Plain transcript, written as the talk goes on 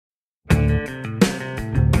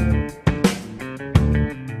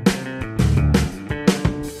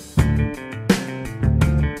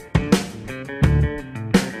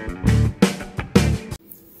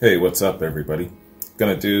Hey, what's up, everybody?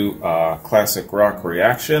 Gonna do a classic rock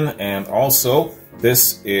reaction, and also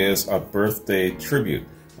this is a birthday tribute.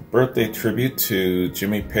 A birthday tribute to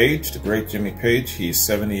Jimmy Page, the great Jimmy Page. He's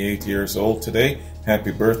 78 years old today. Happy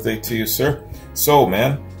birthday to you, sir. So,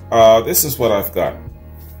 man, this is what I've got.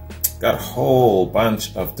 Got a whole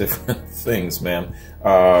bunch of different things, man,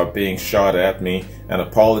 being shot at me, and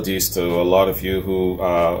apologies to a lot of you who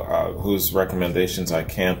whose recommendations I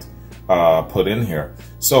can't put in here.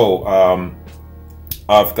 So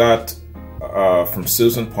I've got from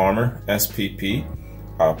Susan Palmer, SPP,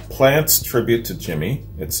 Plants Tribute to Jimmy,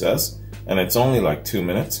 it says, and it's only like 2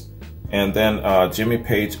 minutes. And then Jimmy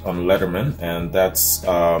Page on Letterman, and that's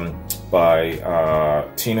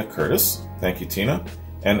by Tina Curtis. Thank you, Tina.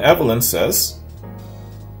 And Evelyn says,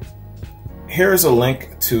 here's a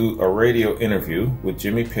link to a radio interview with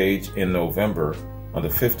Jimmy Page in November on the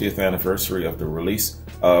 50th anniversary of the release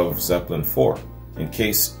of Zeppelin 4, in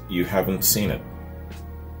case you haven't seen it.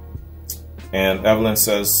 And Evelyn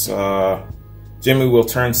says, Jimmy will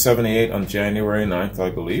turn 78 on January 9th,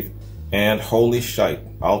 I believe. And holy shite,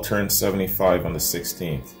 I'll turn 75 on the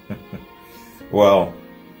 16th. Well,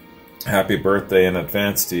 happy birthday in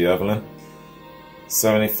advance to you, Evelyn.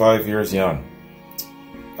 75 years young.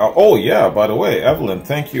 Oh yeah, by the way, Evelyn,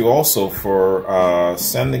 thank you also for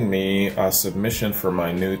sending me a submission for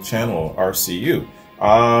my new channel, RCU.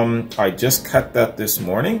 I just cut that this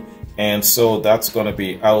morning, and so that's going to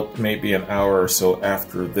be out maybe an hour or so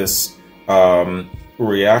after this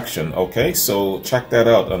reaction. Okay, so check that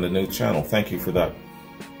out on the new channel. Thank you for that.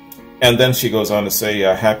 And then she goes on to say,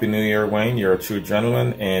 Happy New Year, Wayne. You're a true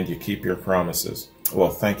gentleman, and you keep your promises. Well,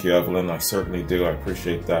 thank you, Evelyn. I certainly do. I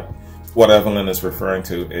appreciate that. What Evelyn is referring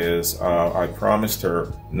to is I promised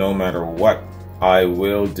her no matter what, I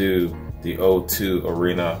will do the O2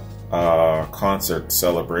 Arena concert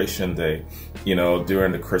celebration day, you know,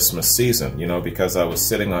 during the Christmas season, you know, because I was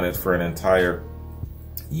sitting on it for an entire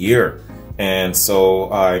year. And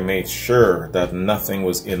so I made sure that nothing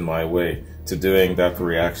was in my way to doing that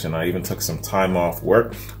reaction. I even took some time off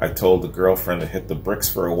work. I told the girlfriend to hit the bricks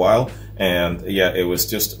for a while, and yeah, it was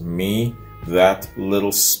just me, that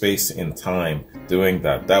little space in time doing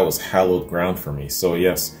that. That was hallowed ground for me. So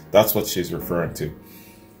yes, that's what she's referring to.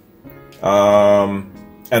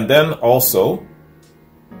 And then also,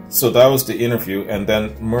 so that was the interview, and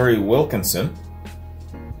then Murray Wilkinson,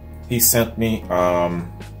 he sent me, oh,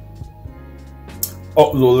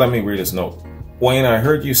 let me read his note. Wayne, I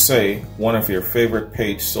heard you say one of your favorite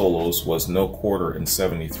Page solos was No Quarter in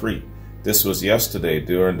 '73. This was yesterday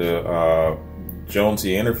during the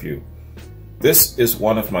Jonesy interview. This is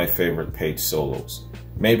one of my favorite Page solos.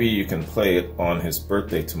 Maybe you can play it on his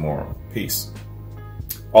birthday tomorrow. Peace.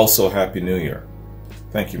 Also, Happy New Year.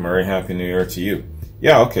 Thank you, Murray. Happy New Year to you.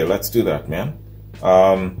 Yeah, okay, let's do that, man.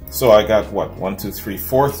 So I got, what, 1, 2, 3,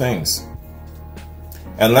 4 things.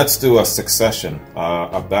 And let's do a succession,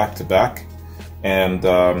 a back-to-back. And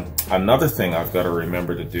another thing I've got to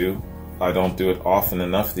remember to do, I don't do it often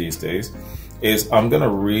enough these days, is I'm going to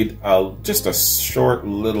read just a short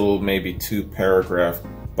little, maybe 2-paragraph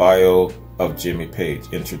bio of Jimmy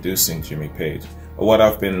Page, introducing Jimmy Page. What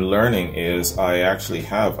I've been learning is I actually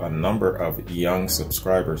have a number of young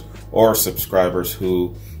subscribers, or subscribers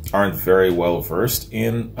who aren't very well versed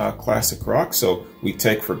in classic rock, so we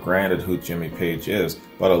take for granted who Jimmy Page is,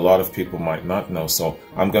 but a lot of people might not know, so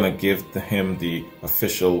I'm going to give him the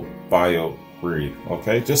official bio read,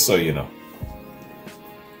 okay, just so you know.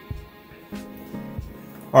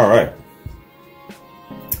 Alright,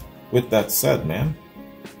 with that said, man,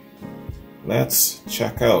 let's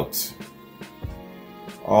check out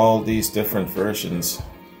all these different versions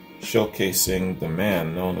showcasing the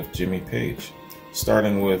man known as Jimmy Page,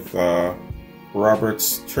 starting with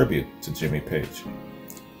Robert's tribute to Jimmy Page.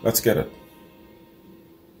 Let's get it.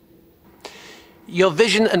 Your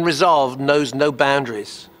vision and resolve knows no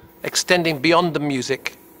boundaries, extending beyond the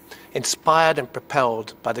music, inspired and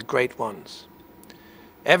propelled by the great ones.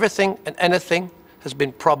 Everything and anything has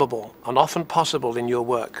been probable and often possible in your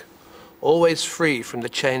work, always free from the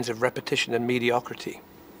chains of repetition and mediocrity.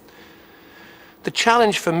 The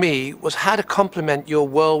challenge for me was how to complement your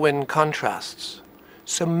whirlwind contrasts.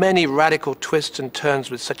 So many radical twists and turns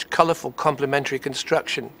with such colorful complementary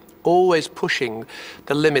construction, always pushing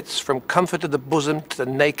the limits from comfort of the bosom to the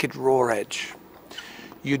naked raw edge.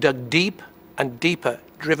 You dug deep and deeper,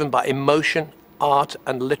 driven by emotion, art,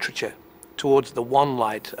 and literature, towards the one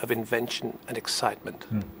light of invention and excitement.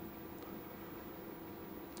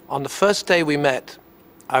 On the first day we met,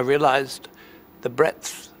 I realized the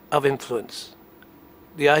breadth of influence.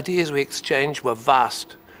 The ideas we exchanged were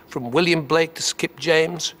vast, from William Blake to Skip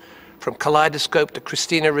James, from Kaleidoscope to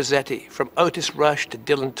Christina Rossetti, from Otis Rush to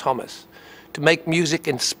Dylan Thomas. To make music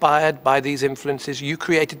inspired by these influences, you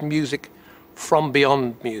created music from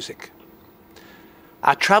beyond music.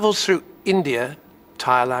 Our travels through India,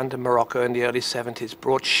 Thailand and Morocco in the early 70s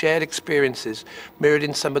brought shared experiences mirrored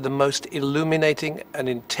in some of the most illuminating and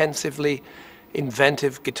intensively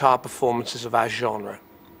inventive guitar performances of our genre.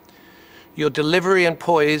 Your delivery and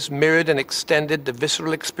poise mirrored and extended the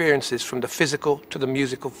visceral experiences from the physical to the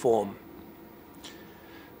musical form.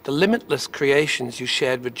 The limitless creations you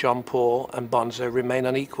shared with John Paul and Bonzo remain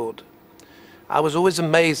unequaled. I was always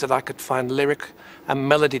amazed that I could find lyric and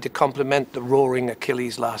melody to complement the roaring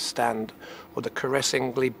Achilles' Last Stand or the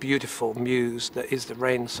caressingly beautiful muse that is the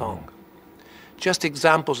Rain Song. Just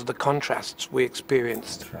examples of the contrasts we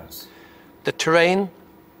experienced. The terrain,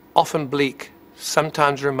 often bleak,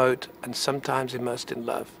 sometimes remote, and sometimes immersed in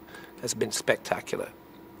love, has been spectacular.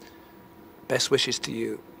 Best wishes to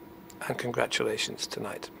you, and congratulations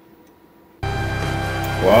tonight.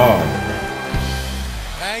 Wow.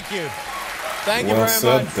 Thank you. Thank you Well very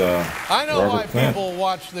said, much. I know Robert why Plant. people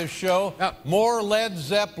watch this show. More Led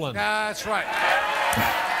Zeppelin. That's right.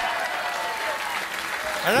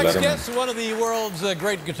 Our next Letterman. guest is one of the world's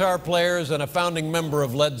great guitar players and a founding member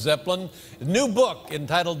of Led Zeppelin. A new book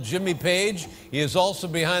entitled Jimmy Page. He is also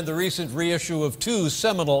behind the recent reissue of 2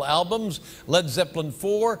 seminal albums, Led Zeppelin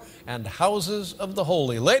 4 and Houses of the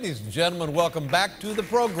Holy. Ladies and gentlemen, welcome back to the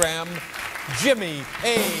program, Jimmy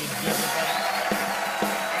Page.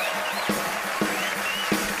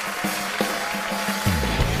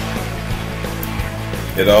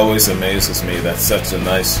 It always amazes me that such a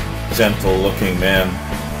nice, gentle-looking man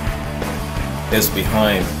is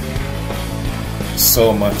behind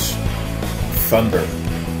so much thunder.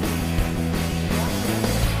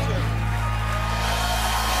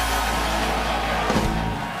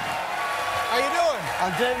 How you doing?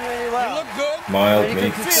 I'm doing really well. You look good. Mild, You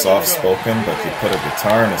meek, can feel soft-spoken, but you put a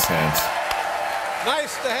guitar in his hands.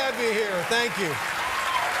 Nice to have you here. Thank you.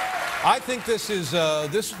 I think this is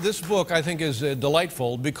this book I think is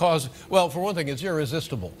delightful because, well, for one thing, it's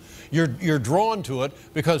irresistible. You're drawn to it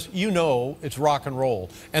because you know it's rock and roll,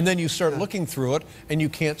 and then you start looking through it, and you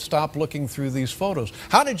can't stop looking through these photos.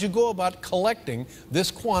 How did you go about collecting this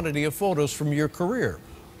quantity of photos from your career?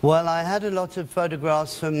 Well, I had a lot of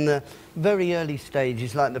photographs from the very early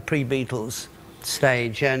stages, like the pre-Beatles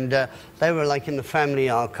stage, and they were like in the family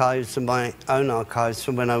archives and my own archives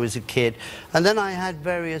from when I was a kid. And then I had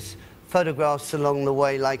various photographs along the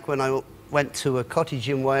way, like when I went to a cottage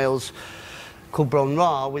in Wales called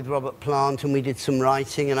Bronra with Robert Plant, and we did some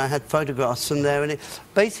writing, and I had photographs from there. And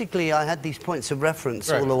basically, I had these points of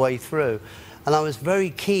reference all the way through, and I was very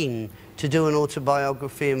keen to do an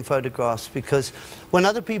autobiography in photographs, because when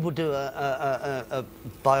other people do a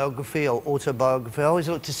biography or autobiography, I always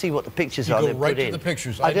look to see what the pictures are they You go right put to in. the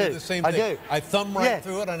pictures. I do the same thing. I do. I thumb right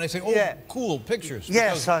through it and I say, oh, cool, pictures.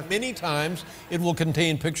 Yes. Because many times it will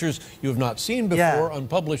contain pictures you have not seen before,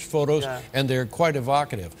 unpublished photos, and they're quite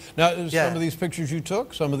evocative. Now, some of these pictures you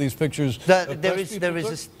took, some of these pictures there is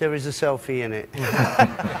a selfie in it.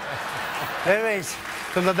 There is.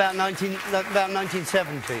 From about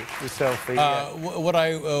 1970, the selfie. What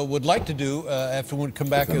I would like to do after we come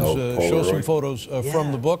back is show some photos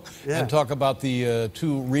from the book and talk about the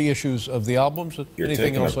 2 reissues of the albums. You're Anything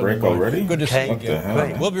taking else a break already? Good to see you What the hell?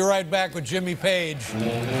 again. We'll be right back with Jimmy Page.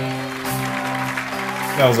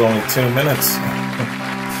 That was only 2 minutes.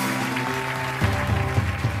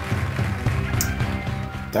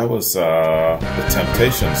 That was The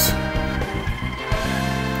Temptations.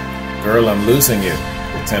 Girl, I'm Losing You.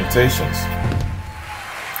 The Temptations.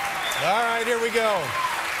 All right, here we go.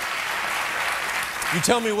 You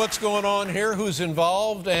tell me what's going on here, who's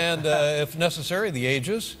involved, and if necessary, the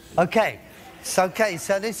ages. Okay, so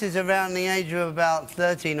this is around the age of about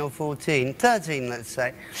 13 or 14. 13, let's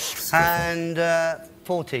say. And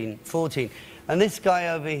 14. And this guy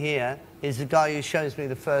over here is the guy who shows me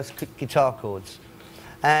the first guitar chords.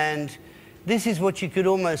 And this is what you could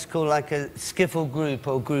almost call like a skiffle group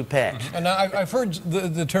or groupette. And I've heard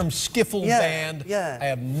the term skiffle band. I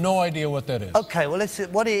have no idea what that is. Okay, well,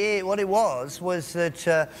 what it was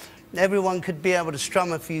that everyone could be able to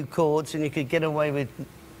strum a few chords, and you could get away with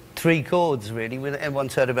 3 chords, really.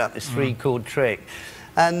 Everyone's heard about this 3-chord trick.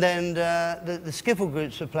 And then the skiffle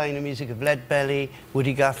groups were playing the music of Leadbelly,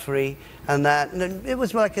 Woody Guthrie, and that. And it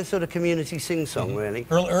was like a sort of community sing-song, really.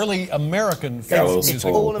 Early American Gallows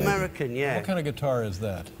music. Pole. All American, yeah. What kind of guitar is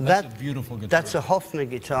that? That's a beautiful guitar. That's a Hofner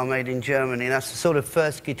guitar made in Germany. That's the sort of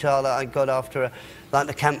first guitar that I got after, like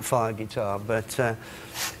the campfire guitar. But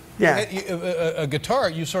Yeah. A guitar,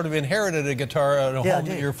 you sort of inherited a guitar at a home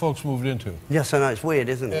that your folks moved into. Yes, I know, it's weird,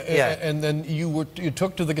 isn't it? Yeah. And then you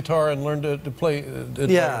took to the guitar and learned to play yourself.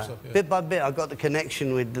 Yeah, bit by bit I got the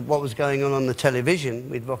connection with what was going on the television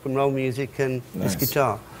with rock and roll music and this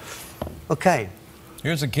guitar. Okay.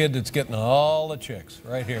 Here's a kid that's getting all the chicks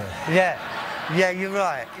right here. Yeah, yeah, you're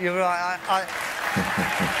right. You're right.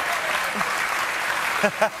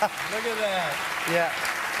 Look at that. Yeah.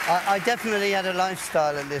 I definitely had a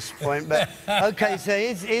lifestyle at this point, but okay, so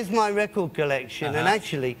here's my record collection, and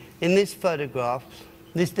actually, in this photograph,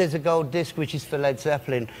 there's a gold disc which is for Led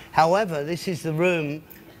Zeppelin. However, this is the room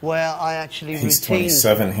where I actually He's routined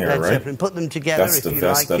 27 here, Led right? Zeppelin, put them together, That's if the you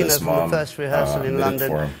vest like, that you know, his from mom, the first rehearsal in knitted for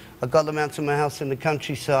London. him. I got them out to my house in the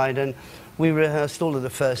countryside, and we rehearsed all of the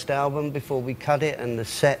first album before we cut it, and the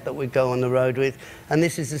set that we'd go on the road with. And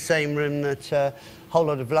this is the same room that Whole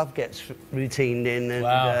Lot of Love gets routined in, and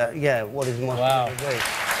yeah, What Is More Than a Week.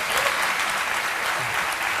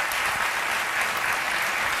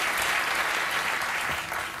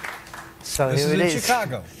 So this here is it in is.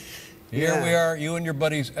 Chicago. Here we are, you and your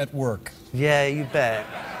buddies at work. Yeah, you bet.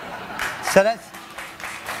 So that's...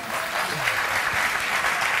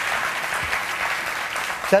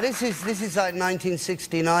 So this is like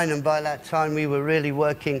 1969, and by that time we were really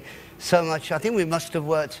working so much. I think we must have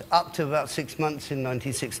worked up to about 6 months in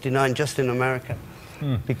 1969 just in America,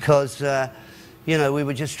 because you know, we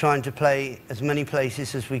were just trying to play as many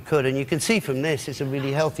places as we could, and you can see from this it's a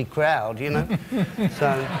really healthy crowd, you know.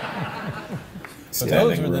 So. But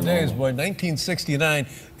those were the days, boy. 1969,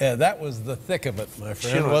 that was the thick of it, my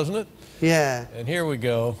friend, wasn't it? Yeah. And here we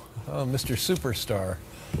go. Oh, Mr. Superstar.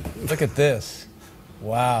 Look at this.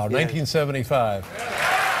 Wow, 1975.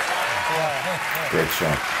 Great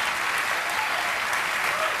shot.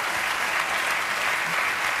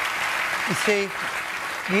 You see,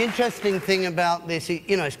 the interesting thing about this,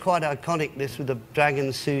 you know, it's quite iconic, this with the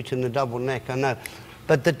dragon suit and the double neck, I know.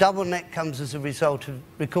 But the double neck comes as a result of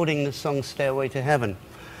recording the song Stairway to Heaven.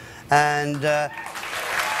 And, oh,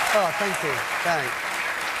 thank you, thanks.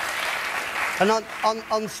 And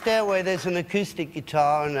on Stairway, there's an acoustic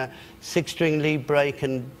guitar and a 6-string lead break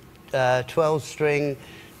and 12-string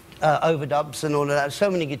overdubs and all of that.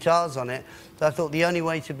 So many guitars on it that I thought the only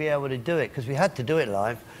way to be able to do it, because we had to do it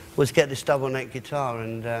live, was get this double neck guitar.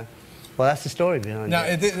 And, well, that's the story behind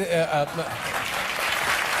it.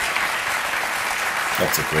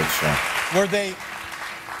 That's a great shot.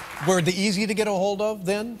 Were they easy to get a hold of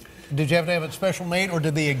then? Did you have to have it special made, or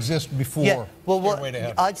did they exist before? Yeah, well,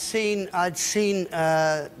 I'd seen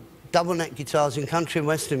double neck guitars in country and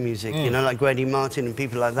western music, you know, like Grady Martin and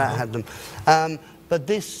people like that had them. But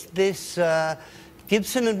this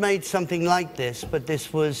Gibson had made something like this, but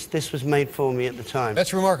this was made for me at the time.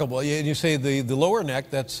 That's remarkable. You say the lower neck,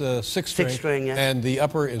 that's 6-string, 6-string, yeah. And the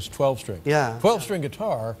upper is 12-string. Yeah. 12-string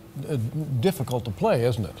guitar, difficult to play,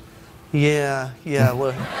 isn't it? Yeah,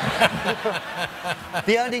 well...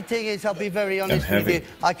 The only thing is, I'll be very honest with you,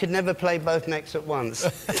 I could never play both necks at once.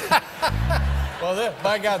 Well,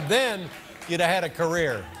 by God, then you'd have had a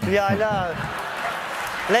career. Yeah, I know.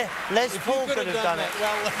 Les Paul could have done it.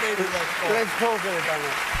 Well, maybe Les Paul could have done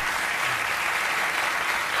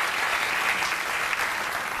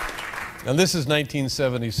it. And this is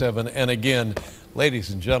 1977, and again, ladies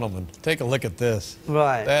and gentlemen, take a look at this.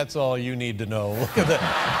 Right. That's all you need to know. Look at that.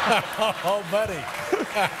 Oh, buddy.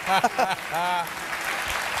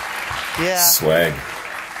 Yeah. Swag.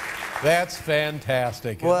 That's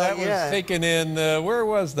fantastic. Well, that was taken in, where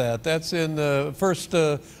was that? That's in the first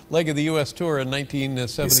leg of the U.S. tour in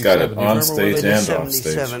 1977. He's got it on stage and off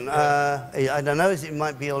stage. I don't know, it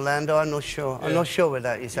might be Orlando, I'm not sure. I'm not sure where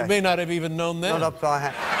that is. You may not have even known that. Not up by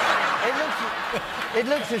hand. It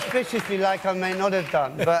looks suspiciously like I may not have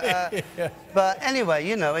done, but but anyway,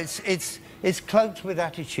 you know, it's cloaked with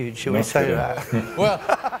attitude, shall we say that? Well,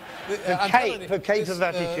 the cape of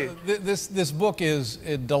attitude. This book is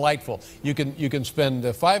delightful. You can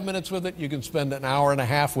spend 5 minutes with it. You can spend an hour and a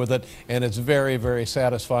half with it, and it's very, very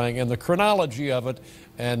satisfying. And the chronology of it,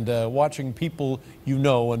 and watching people you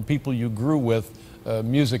know and people you grew with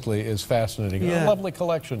musically is fascinating. Yeah. A lovely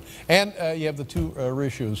collection, and you have the 2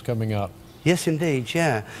 reissues coming out. Yes, indeed,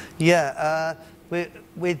 yeah. Yeah,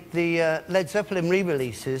 with the Led Zeppelin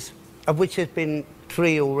re-releases, of which there's been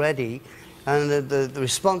 3 already, and the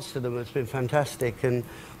response to them has been fantastic, and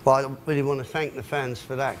well, I really want to thank the fans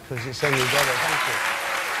for that, because it's only better. Thank you.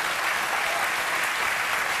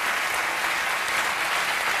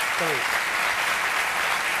 Thanks.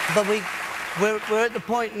 But We're at the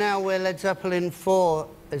point now where Led Zeppelin 4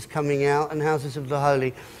 is coming out and Houses of the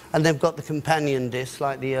Holy, and they've got the companion disc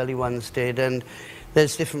like the early ones did, and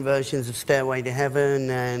there's different versions of Stairway to Heaven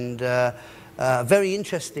and a very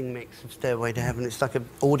interesting mix of Stairway to Heaven. It's like an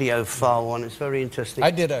audio file one. It's very interesting.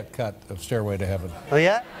 I did a cut of Stairway to Heaven. Oh,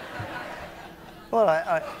 yeah? Well,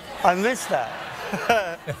 I missed that.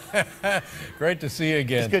 Great to see you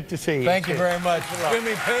again. It's good to see you. Thank you very much.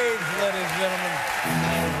 Jimmy Page, ladies and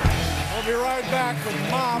gentlemen. We'll be right back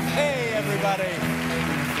with Mom. Hey, everybody.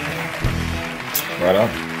 Right on.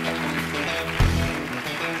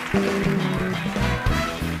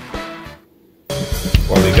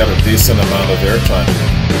 Well, you got a decent amount of airtime.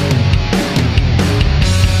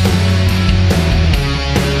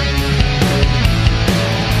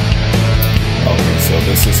 Okay, so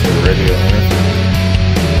this is the radio interview.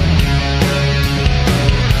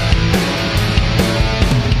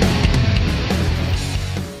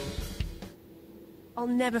 I'll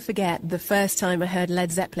never forget the first time I heard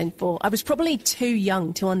Led Zeppelin 4. I was probably too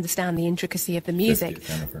young to understand the intricacy of the music,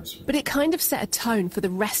 but it kind of set a tone for the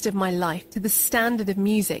rest of my life to the standard of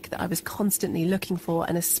music that I was constantly looking for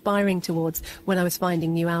and aspiring towards when I was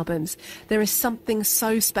finding new albums. There is something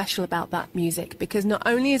so special about that music because not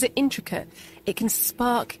only is it intricate, it can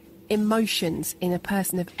spark emotions in a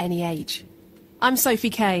person of any age. I'm Sophie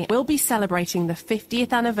Kay. We'll be celebrating the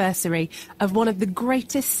 50th anniversary of one of the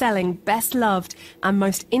greatest selling, best loved and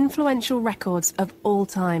most influential records of all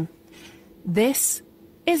time. This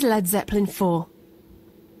is Led Zeppelin 4.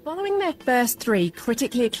 Following their first 3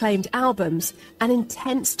 critically acclaimed albums, an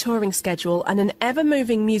intense touring schedule and an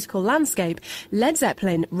ever-moving musical landscape, Led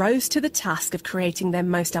Zeppelin rose to the task of creating their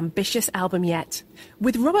most ambitious album yet.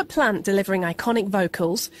 With Robert Plant delivering iconic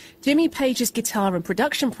vocals, Jimmy Page's guitar and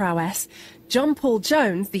production prowess, John Paul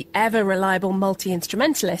Jones, the ever-reliable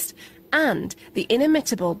multi-instrumentalist, and the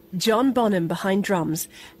inimitable John Bonham behind drums,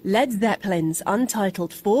 Led Zeppelin's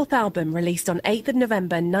untitled 4th album, released on 8th of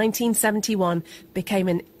November 1971, became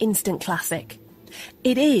an instant classic.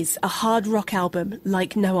 It is a hard rock album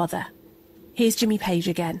like no other. Here's Jimmy Page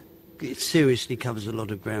again. It seriously covers a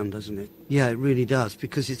lot of ground, doesn't it? Yeah, it really does,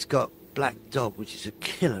 because it's got Black Dog, which is a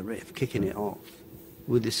killer riff, kicking it off,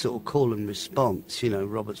 with this sort of call and response, you know,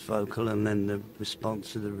 Robert's vocal and then the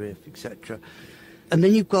response to the riff, etc. And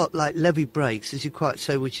then you've got, like, Levee Breaks, as you quite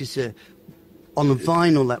say, which is on a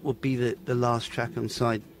vinyl, that would be the last track on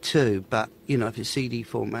side 2, but, you know, if it's CD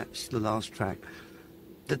format, it's the last track.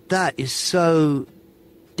 That is so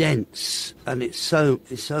dense, and it's so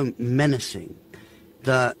menacing,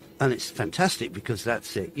 and it's fantastic because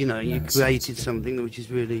that's it. You know, you created something which is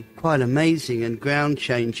really quite amazing and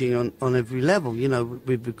ground-changing on every level, you know,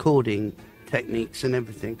 with recording techniques and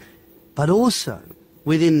everything. But also,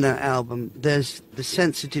 within that album, there's the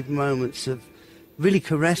sensitive moments of really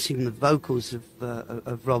caressing the vocals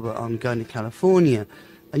of Robert on Going to California,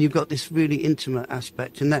 and you've got this really intimate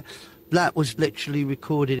aspect, and that was literally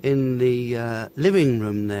recorded in the living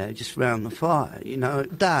room there, just round the fire, you know.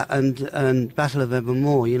 That and Battle of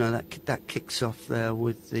Evermore, you know, that kicks off there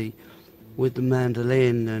with the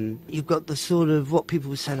mandolin, and you've got the sort of, what people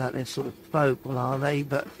would say like they're sort of folk, well, are they?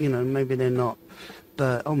 But, you know, maybe they're not.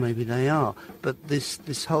 But, or maybe they are, but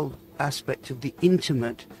this whole aspect of the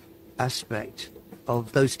intimate aspect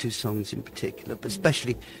of those 2 songs in particular, but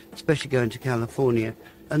especially Going to California,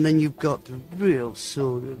 and then you've got the real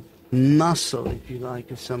sort of muscle, if you like,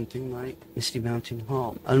 of something like Misty Mountain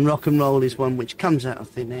Hop, and Rock and Roll is one which comes out of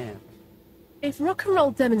thin air. If rock and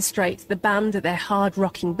roll demonstrates the band at their hard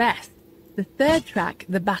rocking best, the 3rd track,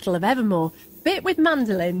 The Battle of Evermore, bit with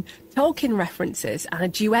mandolin, Tolkien references and a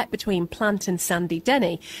duet between Plant and Sandy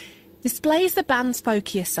Denny, displays the band's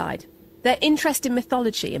folkier side, their interest in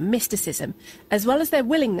mythology and mysticism, as well as their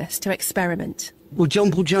willingness to experiment. Well,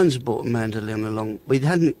 John Paul Jones brought a mandolin along. It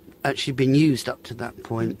hadn't actually been used up to that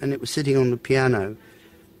point, and it was sitting on the piano.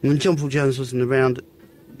 And when John Paul Jones wasn't around at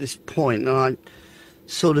this point, and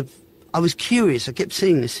I was curious. I kept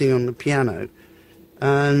seeing this thing on the piano,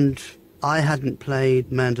 and I hadn't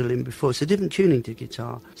played mandolin before. It's a different tuning to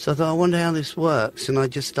guitar. So I thought, I wonder how this works. And I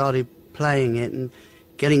just started playing it and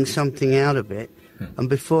getting something out of it. And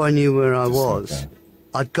before I knew where I was,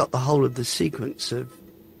 I'd got the whole of the sequence of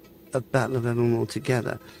Battle of Evermore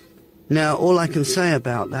together. Now, all I can say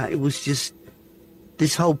about that, it was just,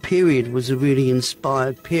 this whole period was a really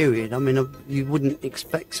inspired period. I mean, you wouldn't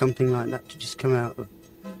expect something like that to just come out of,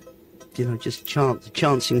 you know, just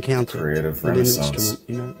chance encounter. Creative with renaissance. an instrument,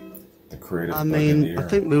 you know. The creative I mean, I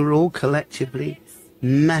think we were all collectively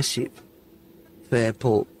massive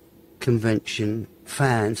Fairport Convention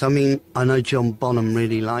fans. I mean, I know John Bonham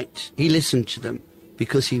he listened to them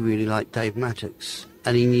because he really liked Dave Mattox.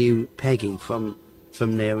 and he knew Peggy from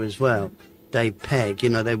there as well. Dave Pegg, you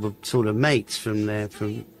know, they were sort of mates from there,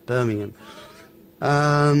 from Birmingham.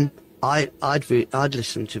 I'd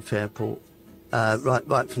listened to Fairport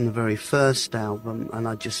right from the very first album, and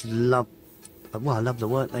I just loved the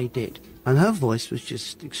work they did. And her voice was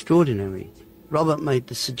just extraordinary. Robert made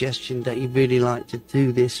the suggestion that he'd really like to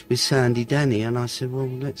do this with Sandy Denny, and I said, well,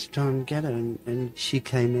 let's try and get her. And she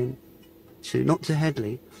came in not to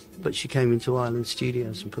Headley, but she came into Island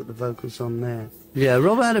Studios and put the vocals on there. Yeah,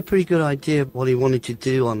 Robert had a pretty good idea of what he wanted to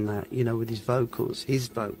do on that, you know, with his vocals,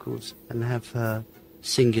 and have her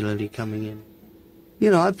singularly coming in.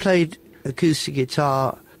 You know, I played acoustic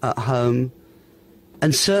guitar at home,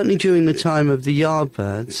 and certainly during the time of the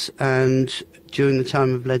Yardbirds and during the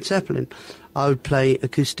time of Led Zeppelin, I would play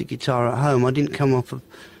acoustic guitar at home. I didn't come off of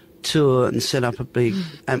tour and set up a big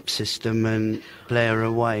amp system and blare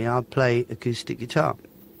away. I'd play acoustic guitar.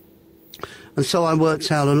 And so I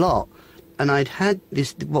worked out a lot. And I'd had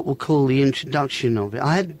this, what we'll call the introduction of it.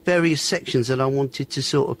 I had various sections that I wanted to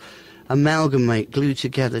sort of amalgamate, glue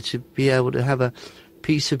together to be able to have a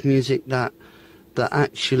piece of music that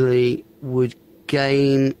actually would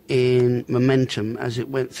gain in momentum as it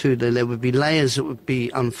went through. There would be layers that would be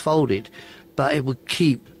unfolded, but it would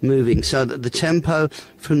keep moving, so that the tempo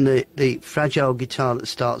from the fragile guitar that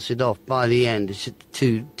starts it off by the end is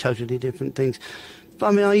two totally different things. But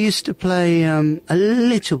I mean, I used to play a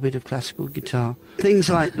little bit of classical guitar. Things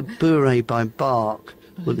like the Bourrée by Bach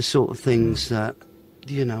were the sort of things that,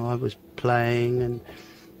 you know, I was playing, and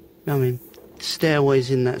I mean, Stairway's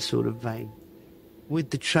in that sort of vein. With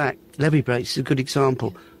the track Levee Breaks is a good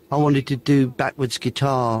example. I wanted to do backwards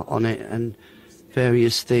guitar on it and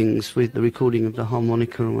various things with the recording of the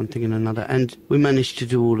harmonica and one thing and another, and we managed to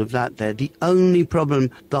do all of that there. The only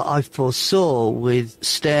problem that I foresaw with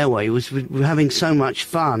Stairway was we're having so much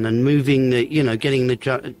fun and moving the, you know, getting the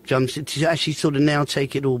drums to actually sort of now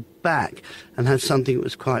take it all back and have something that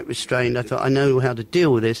was quite restrained. I thought, I know how to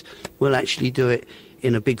deal with this. We'll actually do it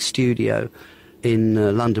in a big studio in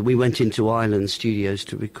London. We went into Island Studios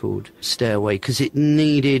to record Stairway because it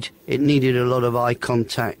needed a lot of eye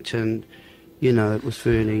contact, and you know, it was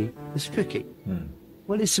tricky.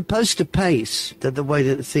 Well, it's supposed to pace, the way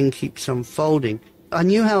that the thing keeps unfolding. I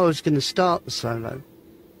knew how I was going to start the solo,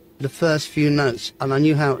 the first few notes, and I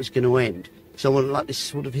knew how it was going to end. So I wanted like this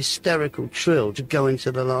sort of hysterical trill to go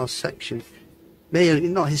into the last section. Maybe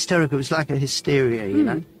not hysterical, it was like a hysteria, you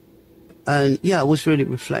know. And yeah, it was really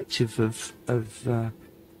reflective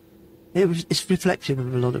it's reflective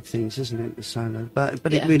of a lot of things, isn't it, the solo?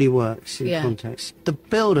 But it really works in context. The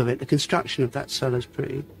build of it, the construction of that solo is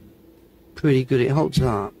pretty good. It holds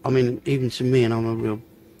up. I mean, even to me, and I'm a real...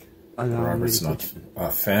 Robert's really not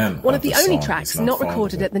a fan. One of the only song. tracks not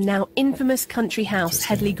recorded at the now infamous country house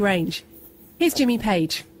Headley Grange. Here's Jimmy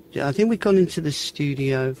Page. Yeah, I think we've gone into the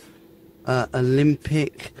studio,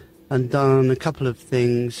 Olympic, and done a couple of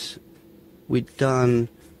things. We'd done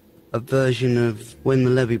a version of When the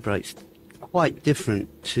Levee Breaks, quite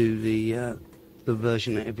different to the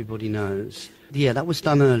version that everybody knows. Yeah, that was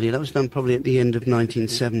done earlier. That was done probably at the end of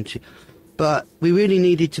 1970. But we really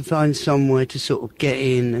needed to find somewhere to sort of get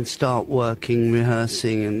in and start working,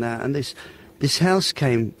 rehearsing and that. And this house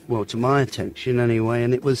came, well, to my attention anyway,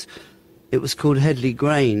 and it was called Headley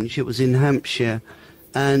Grange. It was in Hampshire,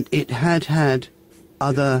 and it had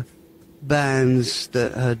other bands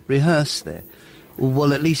that had rehearsed there.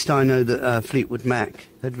 Well, at least I know that Fleetwood Mac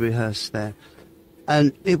had rehearsed there.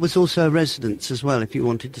 And it was also a residence as well, if you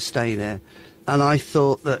wanted to stay there. And I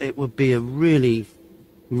thought that it would be a really,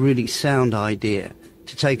 really sound idea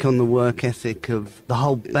to take on the work ethic of the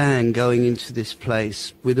whole band going into this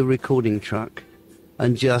place with a recording truck,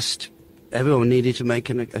 and just everyone needed to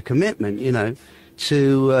make a commitment, you know,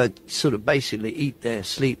 to sort of basically eat there,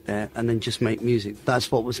 sleep there, and then just make music.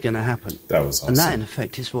 That's what was going to happen. That was awesome. And that, in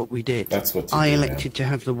effect, is what we did. That's what I elected to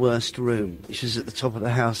have the worst room, which was at the top of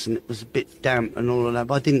the house, and it was a bit damp and all of that,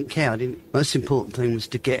 but I didn't care. Most important thing was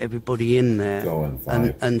to get everybody in there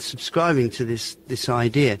and subscribing to this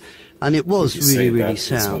idea. And it was really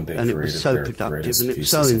sound, and it was so productive, and it was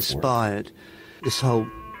so inspired. This whole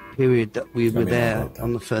period that we were there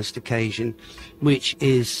on the first occasion, which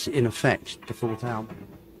is in effect the fourth album.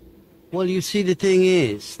 Well, you see, the thing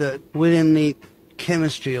is that within the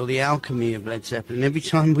chemistry or the alchemy of Led Zeppelin, every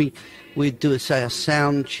time we'd do a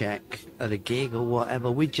sound check at a gig or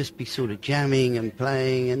whatever, we'd just be sort of jamming and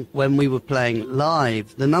playing, and when we were playing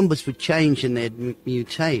live, the numbers would change and they'd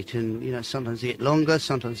mutate, and you know, sometimes they get longer,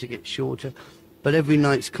 sometimes they get shorter, but every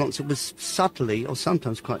night's concert was subtly or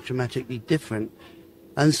sometimes quite dramatically different.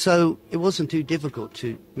 And so it wasn't too difficult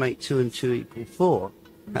to make 2 and 2 equal 4,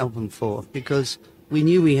 album 4, because we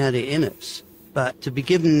knew we had it in us, but to be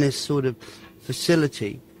given this sort of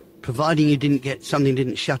facility, providing you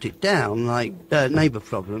didn't shut it down, like neighbour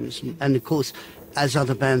problems, and of course, as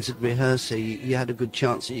other bands had rehearsed, you had a good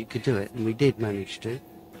chance that you could do it, and we did manage to,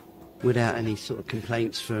 without any sort of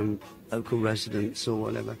complaints from local residents or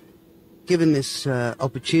whatever. Given this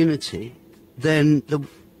opportunity, then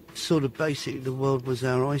basically the world was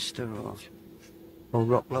our oyster, or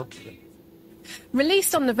rock lobster.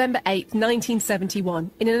 Released on November 8,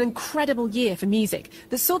 1971, in an incredible year for music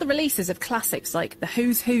that saw the releases of classics like The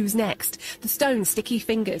Who's Next, The Stones' Sticky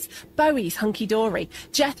Fingers, Bowie's Hunky Dory,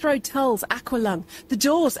 Jethro Tull's Aqualung, The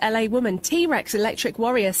Doors' LA Woman, T-Rex Electric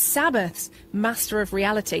Warrior, Sabbath's Master of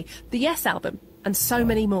Reality, the Yes album, and so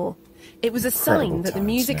many more. It was a sign that the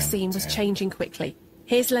music scene was changing quickly.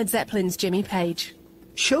 Here's Led Zeppelin's Jimmy Page.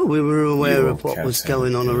 Sure, we were aware of what was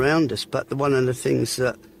going on around us, but one of the things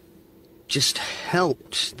that just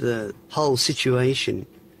helped the whole situation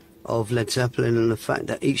of Led Zeppelin and the fact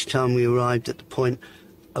that each time we arrived at the point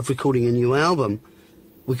of recording a new album,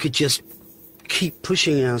 we could just keep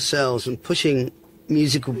pushing ourselves and pushing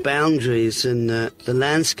musical boundaries and the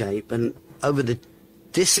landscape, and over the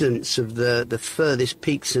distance of the furthest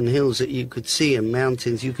peaks and hills that you could see and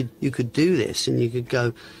mountains, you could do this, and you could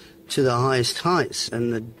go to the highest heights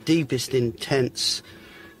and the deepest, intense,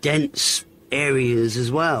 dense areas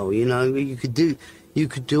as well. You know, you could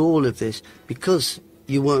do all of this because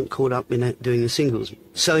you weren't caught up in doing the singles.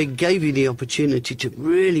 So it gave you the opportunity to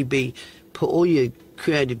really put all your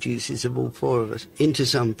creative juices of all four of us into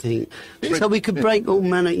something. So we could break all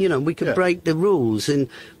manner, we could break the rules, and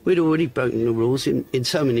we'd already broken the rules in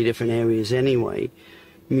so many different areas anyway,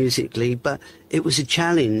 musically, but it was a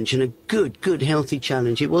challenge, and a good, healthy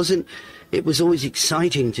challenge. It was always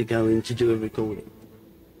exciting to go in to do a recording.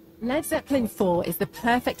 Led Zeppelin 4 is the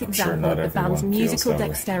perfect example of the band's musical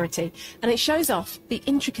dexterity, and it shows off the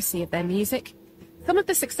intricacy of their music. Some of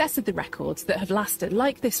the success of the records that have lasted,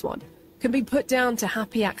 like this one, can be put down to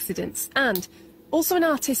happy accidents and also an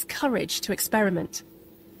artist's courage to experiment.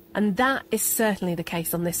 And that is certainly the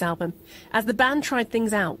case on this album, as the band tried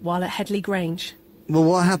things out while at Headley Grange. Well,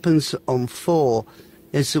 what happens on 4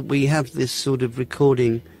 is that we have this sort of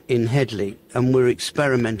recording in Headley, and we're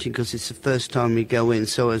experimenting because it's the first time we go in.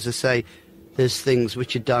 So, as I say, there's things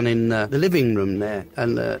which are done in the living room there,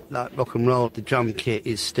 and like rock and roll, the drum kit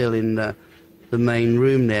is still in the main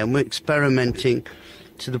room there, and we're experimenting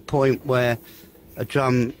to the point where a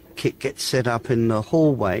drum kit gets set up in the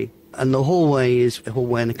hallway, and the hallway is a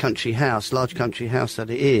hallway in a country house, large country house that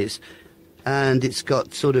it is, and it's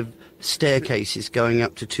got sort of staircases going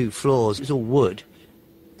up to 2 floors. It's all wood,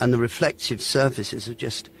 and the reflective surfaces are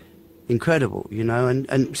just incredible,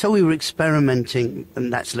 and so we were experimenting,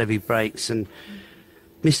 and that's Levee Breaks, and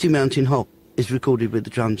Misty Mountain Hop is recorded with the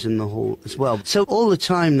drums in the hall as well. So all the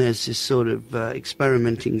time there's this sort of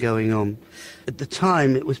experimenting going on. At the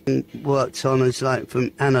time it was being worked on as like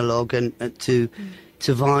from analogue and to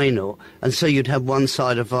vinyl, and so you'd have one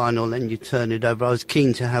side of vinyl and you turn it over. I was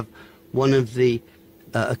keen to have one of the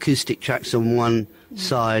acoustic tracks on one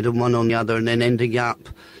side and one on the other, and then ending up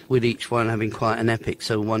with each one having quite an epic.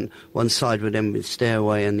 So one side would end with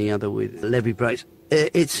Stairway and the other with Levee Breaks.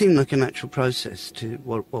 It seemed like a natural process to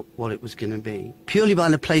what it was going to be. Purely by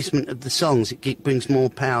the placement of the songs, it brings more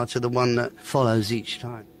power to the one that follows each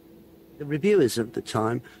time. The reviewers of the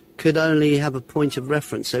time could only have a point of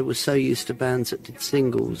reference. They were so used to bands that did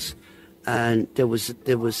singles, and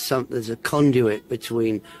there's a conduit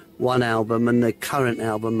between one album and the current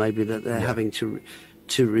album maybe that they're having to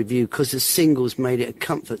review, because the singles made it a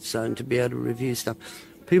comfort zone to be able to review stuff.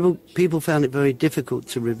 People found it very difficult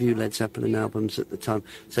to review Led Zeppelin albums at the time,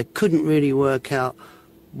 so they couldn't really work out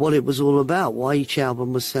what it was all about, why each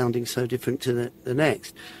album was sounding so different to the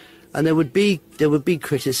next. And there would be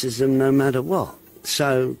criticism no matter what,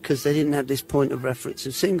 so because they didn't have this point of reference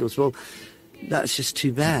of singles. Well, that's just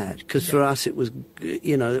too bad, because for us it was,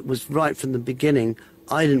 it was right from the beginning.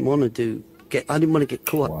 I didn't want to get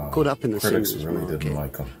caught up in the Critics singles really market. didn't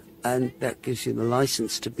like them. And that gives you the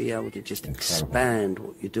license to be able to just expand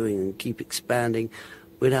what you're doing and keep expanding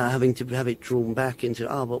without having to have it drawn back into,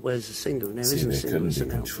 but where's the single? There isn't a single. They couldn't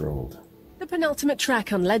be controlled. The penultimate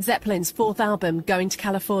track on Led Zeppelin's 4th album, Going to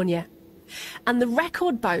California. And the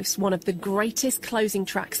record boasts one of the greatest closing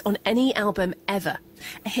tracks on any album ever.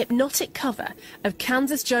 A hypnotic cover of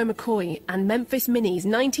Kansas Joe McCoy and Memphis Minnie's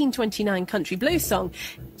 1929 country blues song,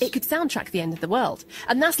 It Could Soundtrack the End of the World.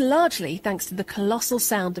 And that's largely thanks to the colossal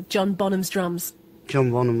sound of John Bonham's drums. John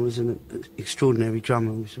Bonham was an extraordinary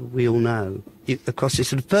drummer, which we all know. Across this,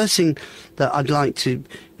 so the first thing that I'd like to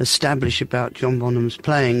establish about John Bonham's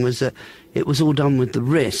playing was that it was all done with the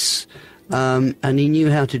wrists. and he knew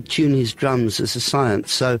how to tune his drums as a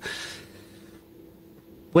science. So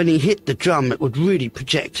when he hit the drum, it would really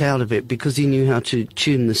project out of it because he knew how to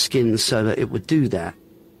tune the skin so that it would do that.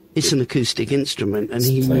 It's an acoustic instrument, and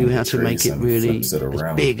he knew how to make it really as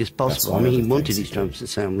big as possible. I mean, he wanted his drums to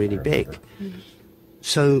sound really big.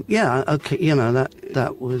 So yeah, okay, you know,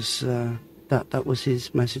 that was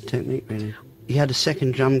his massive technique, really. He had a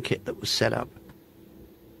second drum kit that was set up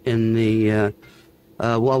in the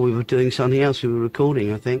while we were doing something else. We were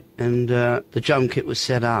recording, I think, and the drum kit was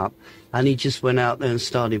set up, and he just went out there and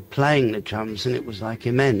started playing the drums, and it was like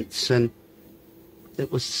immense, and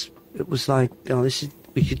it was like, oh, this is.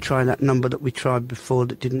 We should try that number that we tried before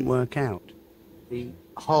that didn't work out. The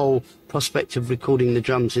whole prospect of recording the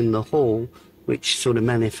drums in the hall, which sort of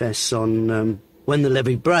manifests on When the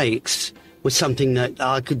Levee Breaks, was something that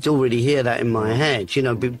I could already hear that in my head, you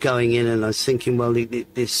know, going in, and I was thinking, well,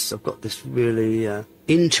 I've got this really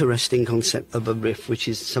interesting concept of a riff, which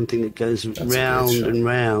is something that goes round and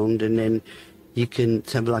round, and then you can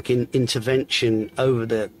have like an intervention over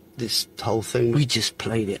this whole thing. We just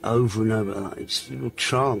played it over and over, like it's a little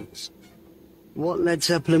trance. What Led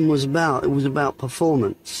Zeppelin was about, it was about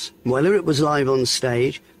performance, whether it was live on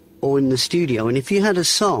stage or in the studio. And if you had a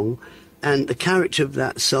song and the character of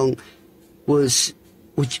that song was,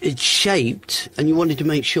 which it shaped, and you wanted to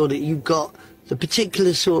make sure that you got the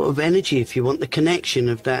particular sort of energy, if you want, the connection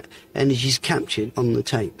of that energy is captured on the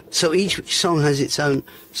tape. So each song has its own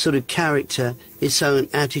sort of character, its own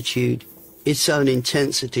attitude, its own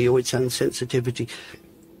intensity or its own sensitivity.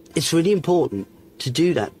 It's really important to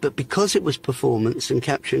do that, but because it was performance and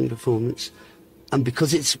capturing performance, and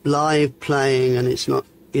because it's live playing and it's not,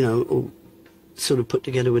 you know, all sort of put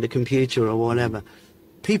together with a computer or whatever,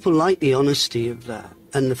 people like the honesty of that,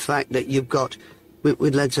 and the fact that you've got,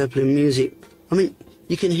 with Led Zeppelin music, I mean,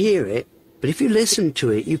 you can hear it, but if you listen to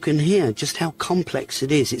it, you can hear just how complex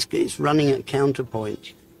it is. It's running at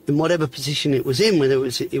counterpoint. In whatever position it was in, whether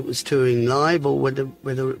it was touring live or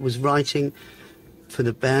whether it was writing for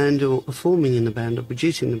the band or performing in the band or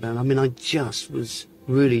producing the band. I mean, I just was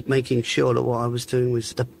really making sure that what I was doing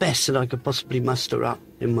was the best that I could possibly muster up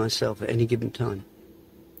in myself at any given time.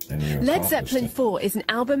 Led Zeppelin 4 is an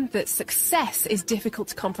album that success is difficult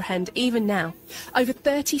to comprehend even now. Over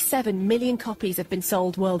 37 million copies have been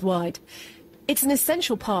sold worldwide. It's an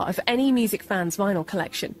essential part of any music fan's vinyl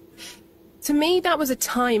collection. To me, that was a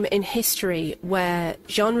time in history where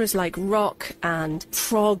genres like rock and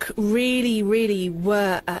prog really, really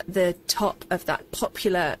were at the top of that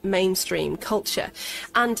popular mainstream culture.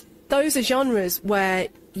 And those are genres where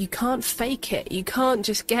you can't fake it. You can't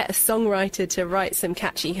just get a songwriter to write some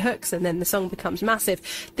catchy hooks and then the song becomes massive.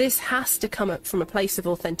 This has to come up from a place of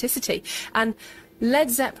authenticity. And Led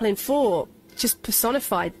Zeppelin 4 just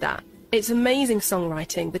personified that. It's amazing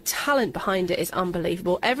songwriting. The talent behind it is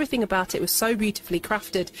unbelievable. Everything about it was so beautifully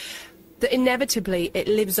crafted that inevitably it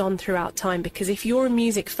lives on throughout time, because if you're a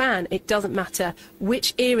music fan, it doesn't matter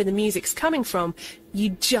which era the music's coming from, you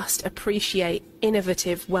just appreciate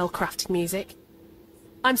innovative, well-crafted music.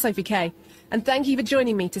 I'm Sophie Kay, and thank you for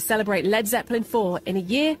joining me to celebrate Led Zeppelin 4 in a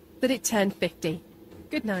year that it turned 50.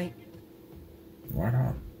 Good night. Right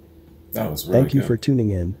on. That was really Thank you for tuning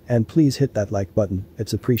in, and please hit that like button.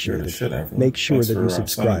 It's appreciated. Make sure that you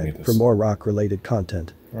subscribe for more rock-related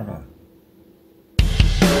content. Right on. So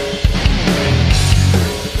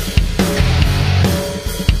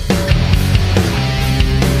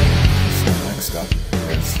next up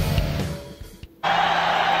is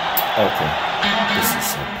okay. This is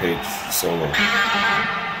Page Solo.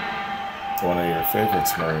 One of your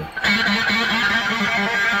favorites, Murray.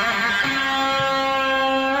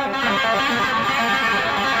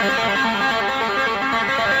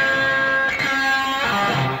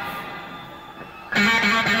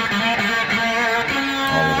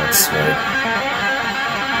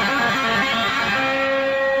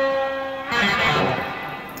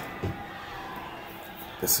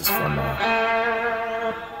 This is from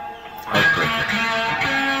Heartbreaker.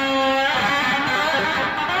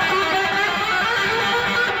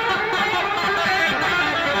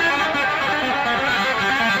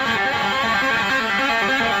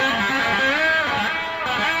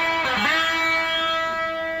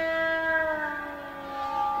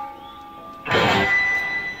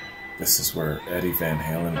 This is where Eddie Van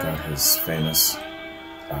Halen got his famous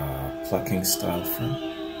plucking style from.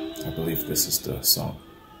 I believe this is the song.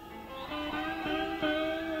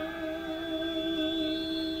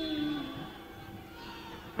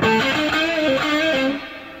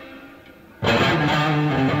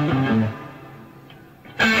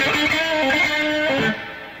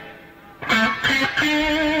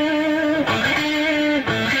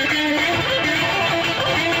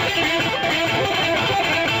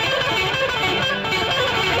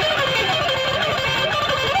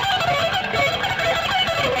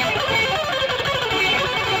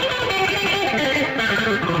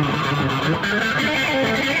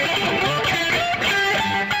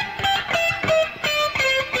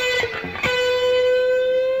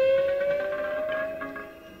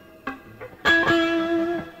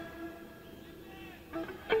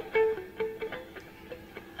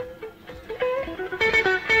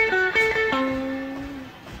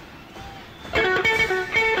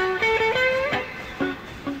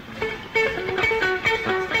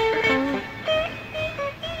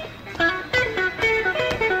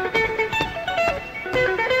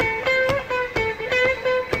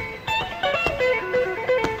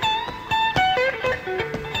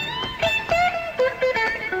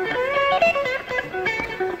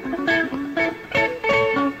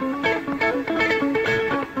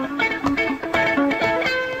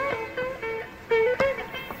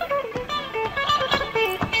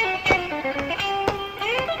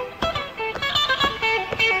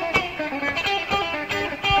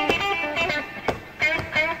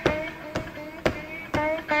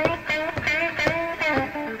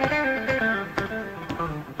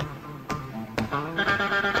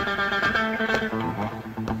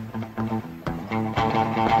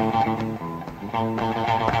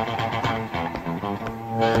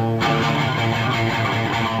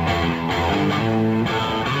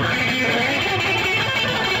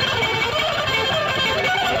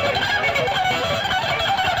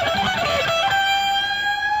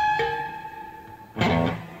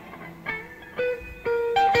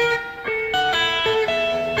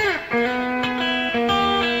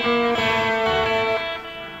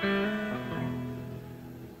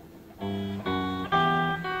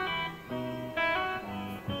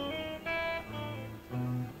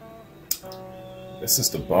 This is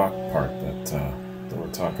the Bach part that we're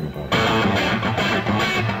talking about.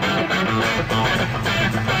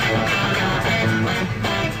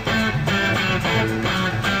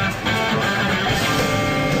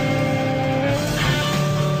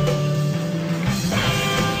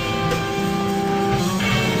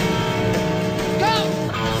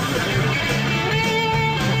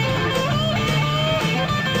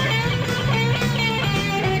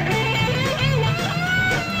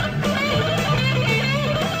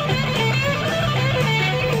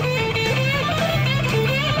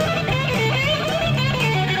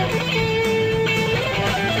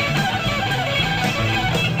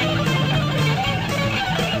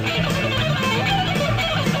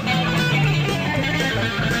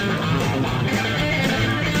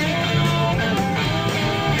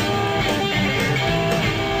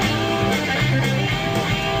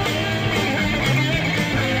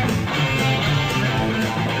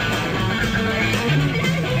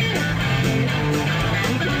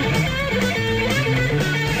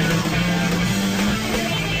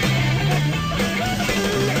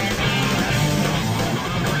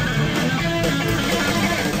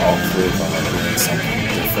 All three of them are doing something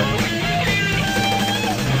different,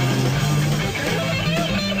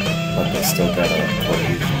 but they still got a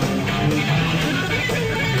cohesion.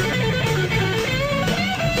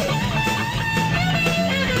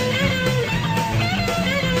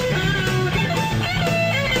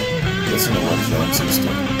 Listen to what Jones is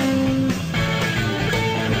doing.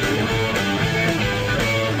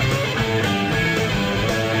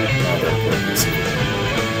 Now they're cohesive.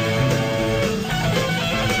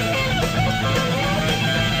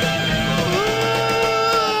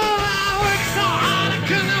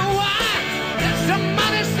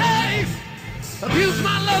 Abused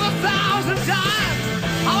my love 1,000 times,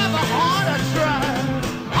 however hard I try.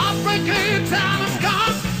 Heartbreaking time has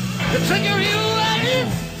come to take your away.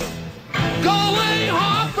 Go away,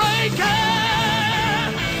 heartbreaker.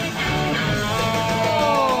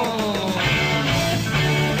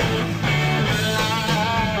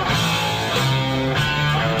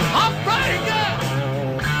 Heartbreaker.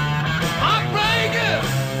 Heartbreaker.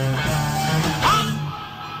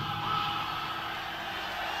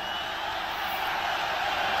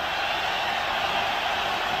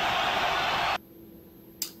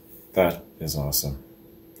 That is awesome.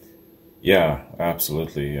 Yeah,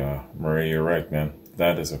 absolutely. Marie, you're right, man.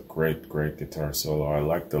 That is a great, great guitar solo. I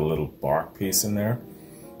like the little Bach piece in there.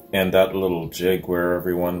 And that little jig where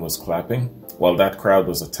everyone was clapping. Well, that crowd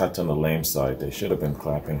was a touch on the lame side. They should have been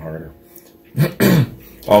clapping harder.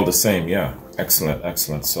 All the same, yeah. Excellent,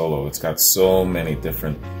 excellent solo. It's got so many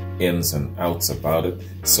different ins and outs about it.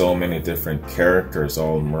 So many different characters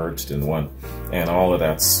all merged in one. And all of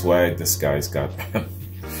that swag this guy's got, man.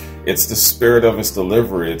 It's the spirit of his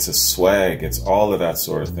delivery, it's his swag, it's all of that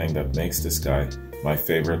sort of thing that makes this guy my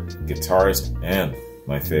favorite guitarist and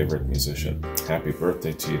my favorite musician. Happy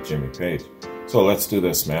birthday to you, Jimmy Page. So let's do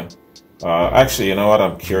this, man. Actually, you know what?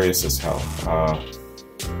 I'm curious as hell.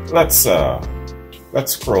 Let's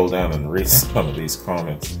scroll down and read some of these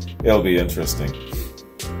comments. It'll be interesting.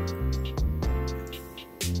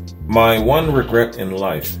 My one regret in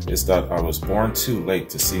life is that I was born too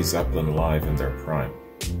late to see Zeppelin live in their prime.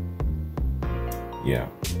 Yeah,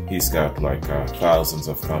 he's got like thousands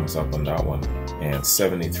of thumbs up on that one and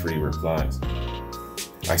 73 replies.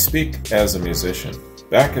 I speak as a musician.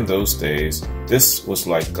 Back in those days, this was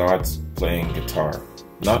like God playing guitar,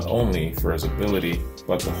 not only for his ability,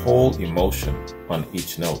 but the whole emotion on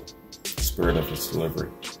each note, the spirit of his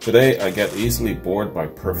delivery. Today, I get easily bored by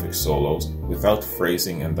perfect solos without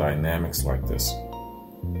phrasing and dynamics like this.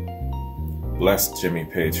 Bless Jimmy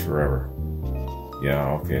Page forever.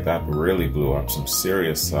 Yeah, okay, that really blew up. Some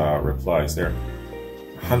serious replies there.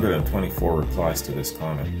 124 replies to this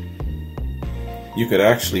comment. You could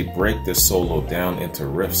actually break this solo down into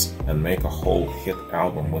riffs and make a whole hit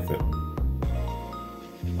album with it.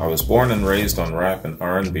 I was born and raised on rap and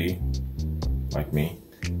R&B, like me,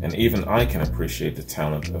 and even I can appreciate the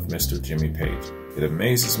talent of Mr. Jimmy Page. It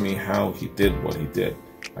amazes me how he did what he did.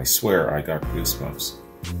 I swear I got goosebumps.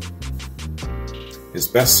 His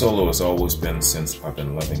best solo has always been Since I've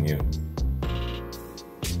Been Loving You.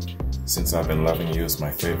 Since I've Been Loving You is my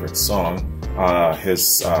favorite song.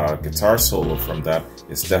 His guitar solo from that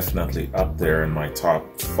is definitely up there in my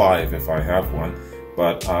top 5 if I have one.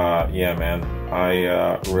 But yeah, man,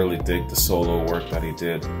 I really dig the solo work that he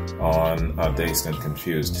did on Dazed and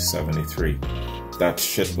Confused 73. That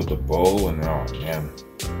shit with the bow and oh man,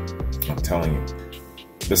 I'm telling you.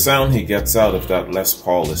 The sound he gets out of that Les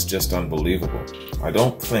Paul is just unbelievable. I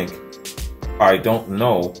don't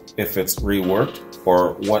know if it's reworked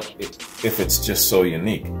or what if it's just so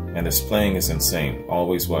unique, and his playing is insane,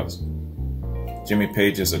 always was. Jimmy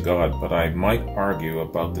Page is a god, but I might argue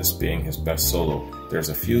about this being his best solo. There's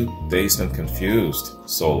a few Dazed and Confused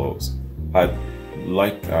solos I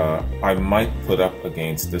might put up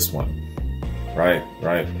against this one. Right.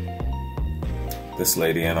 This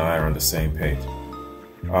lady and I are on the same page.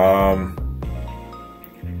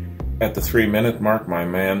 At the 3-minute mark, my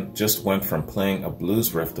man just went from playing a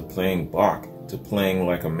blues riff to playing Bach to playing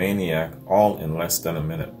like a maniac, all in less than a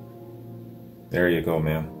minute. There you go,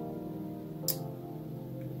 man.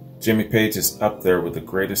 Jimmy Page is up there with the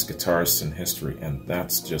greatest guitarists in history, and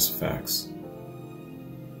that's just facts.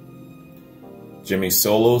 Jimmy's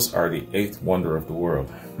solos are the 8th wonder of the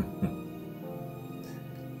world.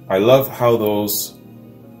 I love how those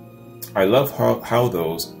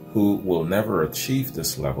who will never achieve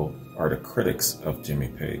this level are the critics of Jimmy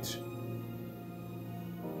Page.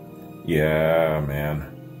 Yeah,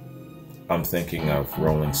 man. I'm thinking of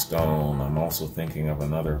Rolling Stone. I'm also thinking of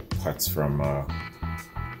another Putz from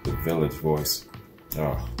The Village Voice.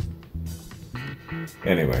 Oh.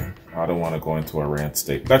 Anyway, I don't want to go into a rant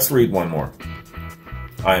state. Let's read one more.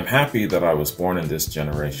 I am happy that I was born in this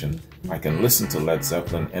generation. I can listen to Led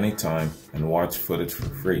Zeppelin anytime and watch footage for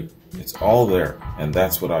free. It's all there, and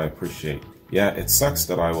that's what I appreciate. Yeah, it sucks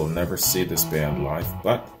that I will never see this band live,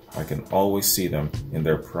 but I can always see them in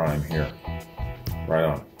their prime here. Right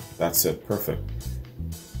on. That's it. Perfect.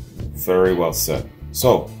 Very well said.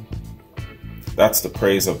 So, that's the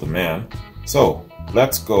praise of the man. So,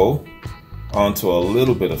 let's go on to a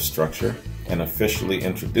little bit of structure and officially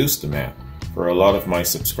introduce the man. For a lot of my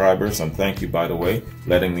subscribers, and thank you, by the way,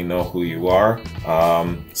 letting me know who you are.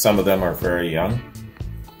 Some of them are very young.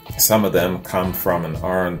 Some of them come from an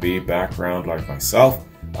R&B background like myself.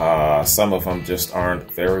 Some of them just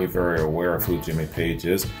aren't very aware of who Jimmy Page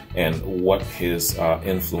is and what his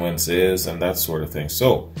influence is and that sort of thing.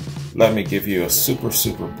 So let me give you a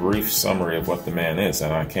super brief summary of what the man is,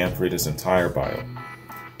 and I can't read his entire bio.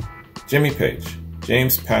 Jimmy Page,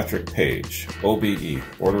 James Patrick Page, OBE,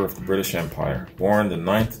 Order of the British Empire, born the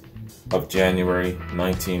 9th of January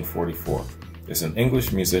 1944. Is an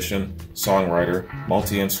English musician, songwriter,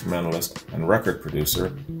 multi-instrumentalist, and record producer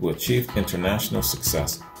who achieved international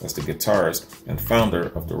success as the guitarist and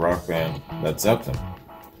founder of the rock band Led Zeppelin.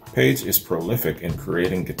 Page is prolific in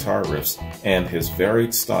creating guitar riffs, and his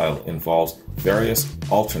varied style involves various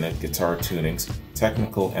alternate guitar tunings,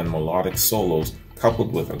 technical and melodic solos,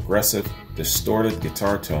 coupled with aggressive, distorted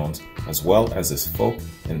guitar tones, as well as his folk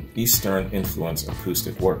and Eastern-influenced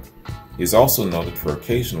acoustic work. He is also noted for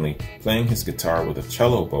occasionally playing his guitar with a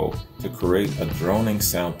cello bow to create a droning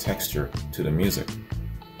sound texture to the music.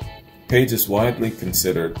 Page is widely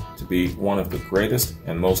considered to be one of the greatest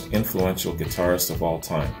and most influential guitarists of all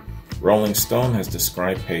time. Rolling Stone has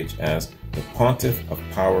described Page as the pontiff of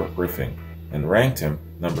power riffing and ranked him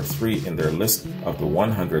number 3 in their list of the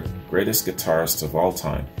 100 greatest guitarists of all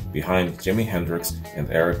time, behind Jimi Hendrix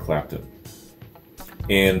and Eric Clapton.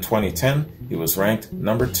 In 2010, he was ranked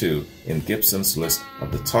number 2 in Gibson's list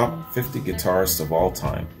of the top 50 guitarists of all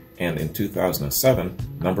time, and in 2007,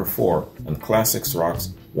 number 4 on Classics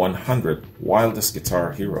Rock's 100 Wildest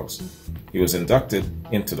Guitar Heroes. He was inducted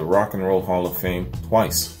into the Rock and Roll Hall of Fame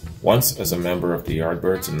twice, once as a member of the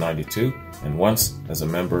Yardbirds in '92 and once as a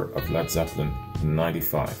member of Led Zeppelin in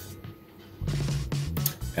 '95.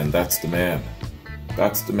 And that's the man.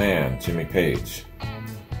 That's the man, Jimmy Page.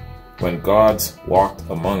 When gods walked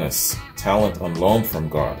among us, talent on loan from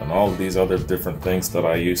God, and all of these other different things that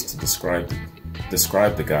I used to describe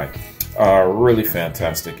the guy are really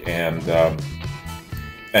fantastic. And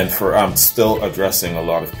I'm still addressing a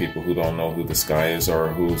lot of people who don't know who this guy is or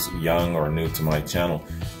who's young or new to my channel.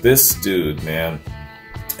 This dude, man,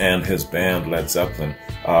 and his band Led Zeppelin.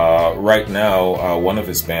 Right now, one of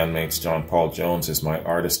his bandmates, John Paul Jones, is my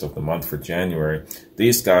Artist of the Month for January.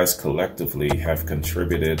 These guys collectively have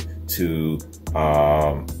contributed to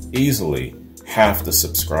easily half the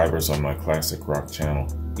subscribers on my Classic Rock channel.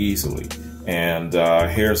 Easily. And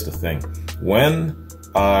here's the thing. When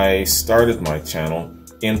I started my channel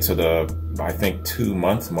into the, I think,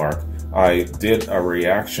 2-month mark, I did a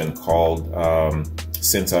reaction called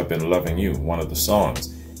Since I've Been Loving You, one of the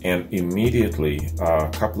songs. And immediately, a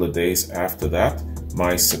couple of days after that,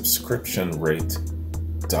 my subscription rate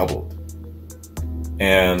doubled.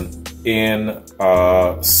 And in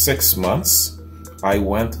 6 months, I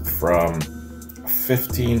went from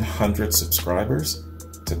 1,500 subscribers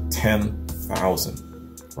to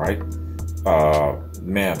 10,000, right?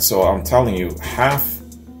 Man, so I'm telling you, half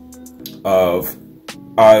of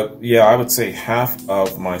Yeah, I would say half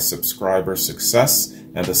of my subscriber success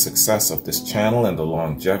and the success of this channel and the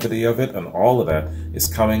longevity of it and all of that is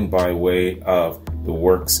coming by way of the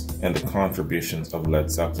works and the contributions of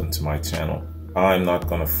Led Zeppelin to my channel. I'm not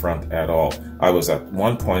going to front at all. I was at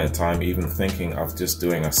one point in time even thinking of just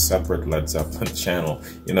doing a separate Led Zeppelin channel,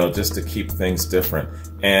 you know, just to keep things different.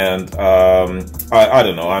 And I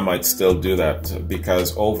don't know, I might still do that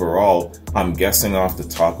because overall, I'm guessing off the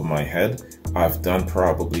top of my head, I've done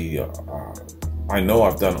probably, I know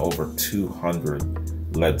I've done over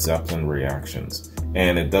 200 Led Zeppelin reactions,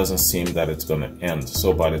 and it doesn't seem that it's going to end.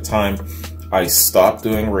 So by the time I stop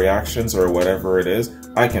doing reactions or whatever it is,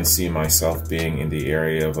 I can see myself being in the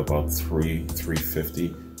area of about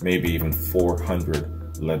 350, maybe even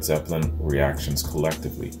 400 Led Zeppelin reactions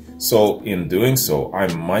collectively. So in doing so,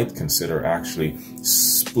 I might consider actually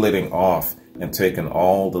splitting off and taking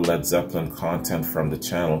all the Led Zeppelin content from the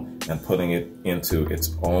channel and putting it into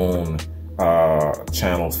its own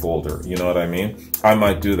channel folder. You know what I mean? I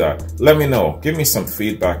might do that. Let me know. Give me some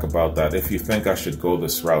feedback about that if you think I should go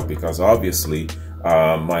this route, because obviously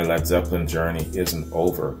my Led Zeppelin journey isn't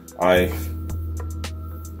over.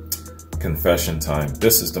 Confession time.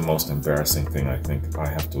 This is the most embarrassing thing I think I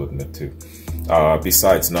have to admit to.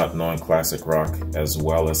 Besides not knowing classic rock as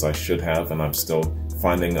well as I should have, and I'm still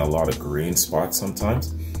finding a lot of green spots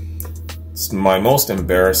sometimes. My most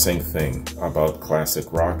embarrassing thing about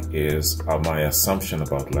classic rock is my assumption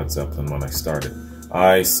about Led Zeppelin when I started.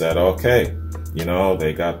 I said, okay, you know,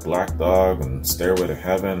 they got Black Dog and Stairway to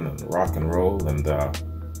Heaven and Rock and Roll and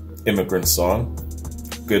Immigrant Song.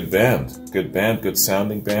 Good band, good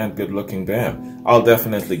sounding band, good looking band. I'll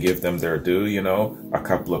definitely give them their due, you know, a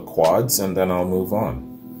couple of quads and then I'll move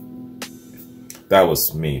on. That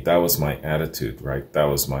was me. That was my attitude, right? That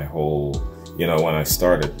was my whole, you know, when I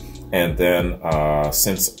started. And then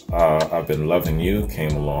since I've Been Loving You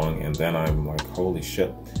came along, and then I'm like, holy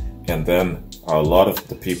shit. And then a lot of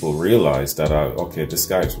the people realized that, okay, this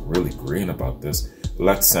guy's really green about this.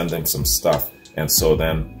 Let's send him some stuff. And so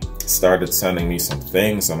then started sending me some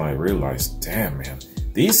things, and I realized, damn, man,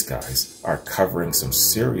 these guys are covering some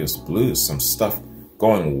serious blues, some stuff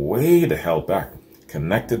going way the hell back.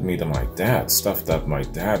 Connected me to my dad, stuff that my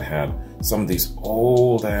dad had, some of these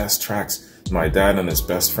old ass tracks my dad and his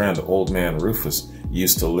best friend, Old Man Rufus,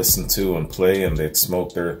 used to listen to and play, and they'd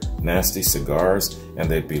smoke their nasty cigars and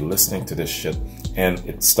they'd be listening to this shit, and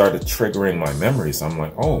it started triggering my memories. I'm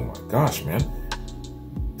like, oh my gosh, man,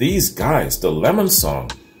 these guys, the Lemon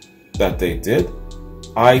Song that they did,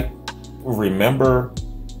 I remember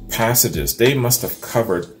passages. They must have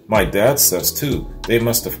covered, my dad says too, they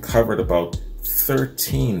must have covered about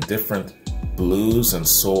 13 different blues and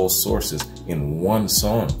soul sources in one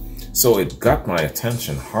song. So it got my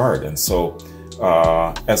attention hard. And so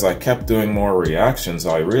as I kept doing more reactions,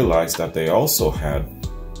 I realized that they also had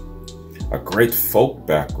a great folk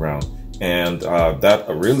background. And that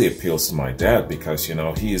really appeals to my dad because, you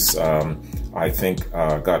know, he's, I think,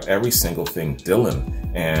 got every single thing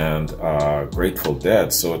Dylan and Grateful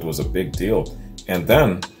Dead. So it was a big deal. And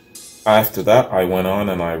then after that, I went on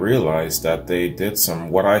and I realized that they did some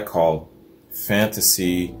what I call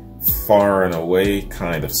fantasy, far and away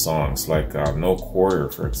kind of songs, like No Quarter,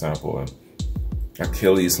 for example, and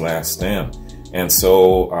Achilles' Last Stand. And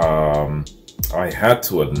so I had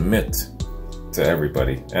to admit to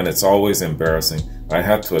everybody, and it's always embarrassing, I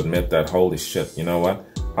had to admit that, holy shit, you know what?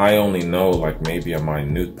 I only know like maybe a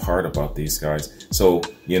minute part about these guys. So,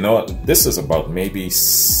 you know, this is about maybe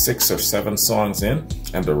 6 or 7 songs in,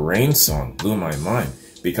 and the Rain song blew my mind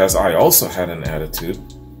because I also had an attitude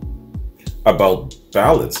about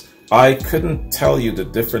ballads. I couldn't tell you the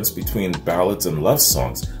difference between ballads and love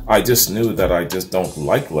songs. I just knew that I just don't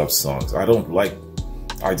like love songs. I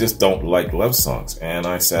just don't like love songs. And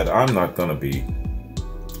I said, I'm not gonna be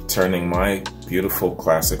turning my beautiful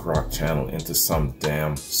classic rock channel into some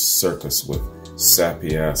damn circus with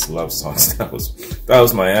sappy ass love songs. That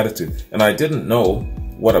was my attitude. And I didn't know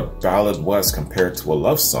what a ballad was compared to a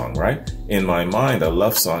love song, right? In my mind, a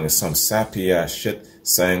love song is some sappy ass shit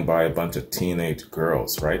sang by a bunch of teenage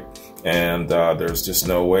girls, right? And there's just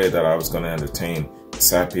no way that I was going to entertain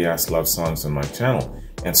sappy ass love songs on my channel.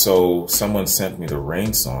 And so someone sent me the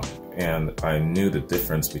Rain song, and I knew the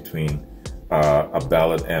difference between a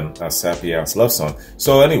ballad and a sappy ass love song.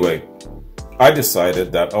 So anyway, I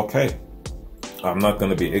decided that, okay, I'm not going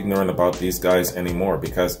to be ignorant about these guys anymore,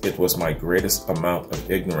 because it was my greatest amount of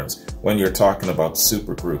ignorance. When you're talking about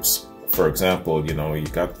supergroups, for example, you know, you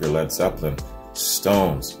got your Led Zeppelin,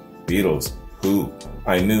 Stones, Beatles, Who.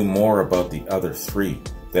 I knew more about the other 3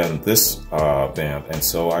 than this band, and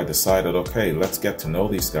so I decided, okay, let's get to know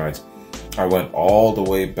these guys. I went all the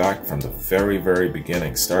way back from the very, very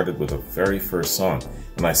beginning, started with the very first song,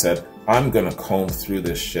 and I said, I'm gonna comb through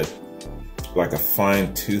this shit like a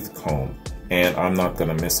fine-tooth comb, and I'm not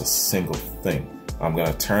gonna miss a single thing. I'm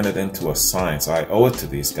gonna turn it into a science. I owe it to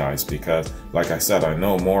these guys because, like I said, I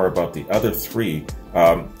know more about the other three.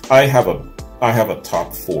 I have a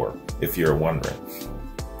top four, if you're wondering.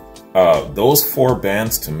 Those four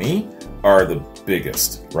bands to me are the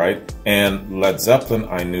biggest, right? And Led Zeppelin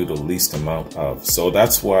I knew the least amount of. So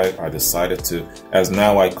that's why I decided to, as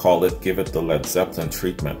now I call it, give it the Led Zeppelin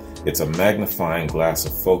treatment. It's a magnifying glass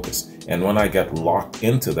of focus. And when I get locked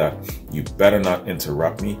into that, you better not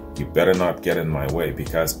interrupt me. You better not get in my way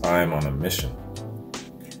because I'm on a mission.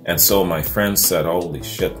 And so my friends said, holy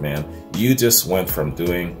shit, man, you just went from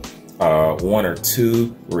doing 1 or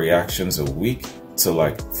 2 reactions a week to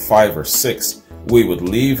like 5 or 6. We would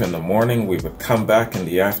leave in the morning, we would come back in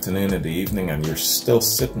the afternoon and the evening, and you're still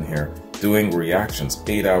sitting here doing reactions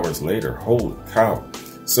 8 hours later. Holy cow.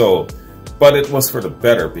 So, but it was for the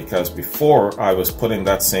better because before I was putting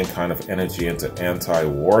that same kind of energy into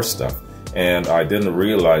anti-war stuff, and I didn't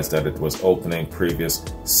realize that it was opening previous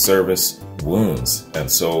service wounds. And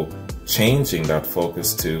so changing that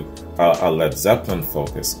focus to a Led Zeppelin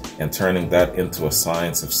focus and turning that into a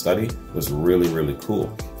science of study was really, really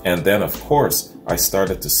cool. And then, of course, I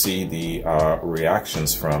started to see the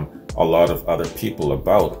reactions from a lot of other people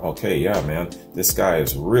about, okay, yeah, man, this guy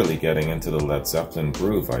is really getting into the Led Zeppelin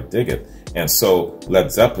groove. I dig it. And so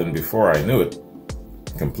Led Zeppelin, before I knew it,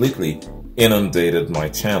 completely inundated my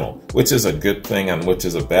channel, which is a good thing and which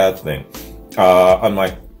is a bad thing. On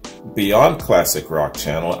my Beyond Classic Rock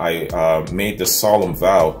channel, I made the solemn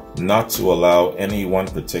vow not to allow any one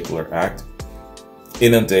particular act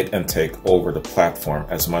inundate and take over the platform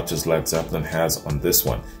as much as Led Zeppelin has on this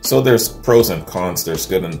one. So there's pros and cons, there's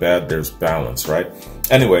good and bad, there's balance, right?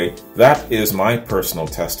 Anyway, that is my personal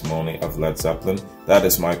testimony of Led Zeppelin. That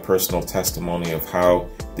is my personal testimony of how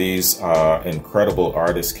these incredible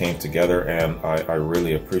artists came together, and I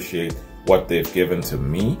really appreciate what they've given to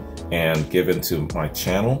me and given to my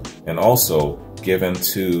channel, and also given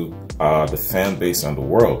to the fan base and the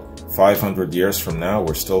world. 500 years from now,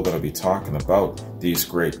 we're still going to be talking about these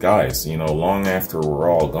great guys. You know, long after we're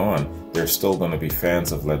all gone, there's still going to be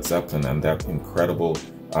fans of Led Zeppelin and that incredible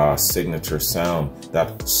signature sound,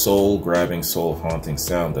 that soul-grabbing, soul-haunting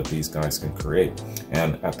sound that these guys can create.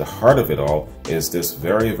 And at the heart of it all is this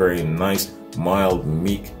very, very nice, mild,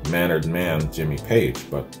 meek-mannered man, Jimmy Page.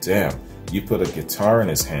 But damn, you put a guitar in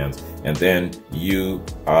his hands and then you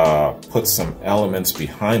put some elements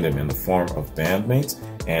behind him in the form of bandmates,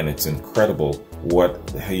 and it's incredible what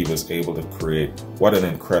he was able to create. What an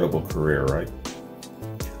incredible career, right?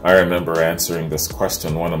 I remember answering this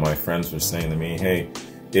question. One of my friends was saying to me, hey,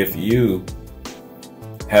 if you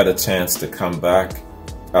had a chance to come back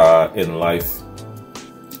in life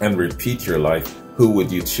and repeat your life, who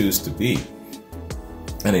would you choose to be?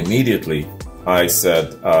 And immediately I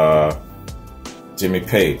said, Jimmy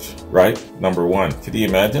Page, right? Number one. Could you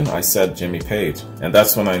imagine? I said Jimmy Page. And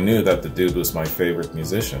that's when I knew that the dude was my favorite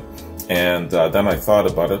musician. And then I thought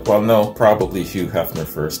about it. Well, no, probably Hugh Hefner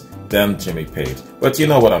first, then Jimmy Page. But you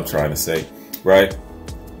know what I'm trying to say, right?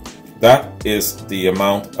 That is the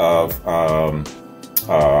amount of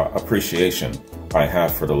appreciation I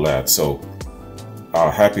have for the lad. So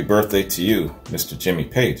happy birthday to you, Mr. Jimmy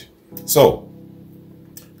Page. So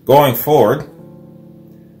going forward,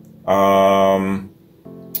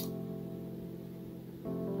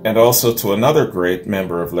 and also to another great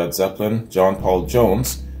member of Led Zeppelin, John Paul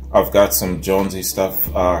Jones. I've got some Jonesy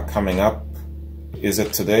stuff coming up. Is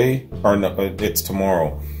it today? Or no, it's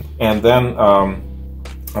tomorrow. And then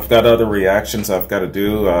I've got other reactions I've got to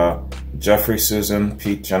do. Jeffrey, Susan,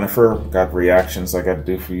 Pete, Jennifer, got reactions I got to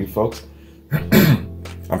do for you folks.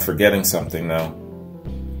 I'm forgetting something now.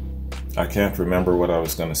 I can't remember what I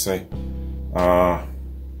was going to say.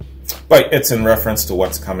 But it's in reference to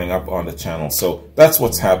what's coming up on the channel. So that's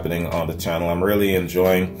what's happening on the channel. I'm really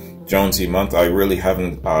enjoying Jonesy Month. I really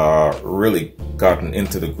haven't really gotten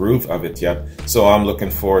into the groove of it yet. So I'm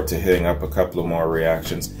looking forward to hitting up a couple of more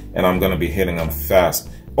reactions. And I'm going to be hitting them fast.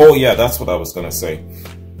 Oh yeah, that's what I was going to say.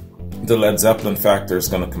 The Led Zeppelin factor is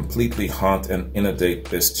going to completely haunt and inundate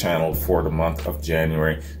this channel for the month of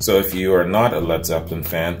January. So if you are not a Led Zeppelin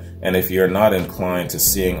fan, and if you're not inclined to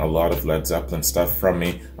seeing a lot of Led Zeppelin stuff from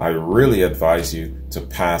me, I really advise you to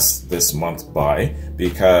pass this month by,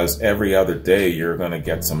 because every other day you're going to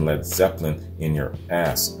get some Led Zeppelin in your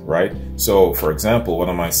ass, right? So for example, what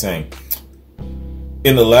am I saying?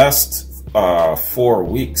 In the last 4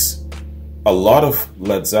 weeks, a lot of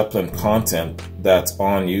Led Zeppelin content that's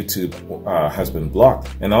on YouTube has been blocked,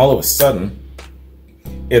 and all of a sudden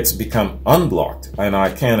it's become unblocked, and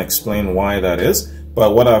I can't explain why that is.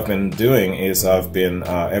 But what I've been doing is I've been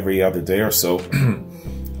every other day or so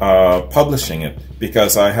publishing it,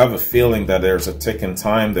 because I have a feeling that there's a tick in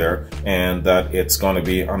time there and that it's going to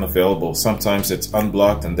be unavailable. Sometimes it's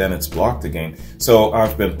unblocked and then it's blocked again. So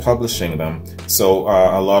I've been publishing them, so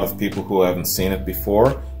a lot of people who haven't seen it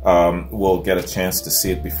before will get a chance to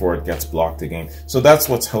see it before it gets blocked again. So that's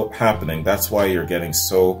what's happening. That's why you're getting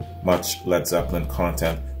so much Led Zeppelin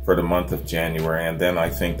content for the month of January, and then I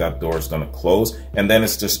think that door is going to close, and then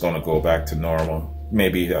it's just going to go back to normal.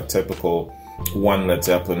 Maybe a typical one Led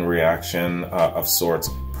Zeppelin reaction of sorts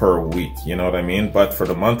per week, you know what I mean? But for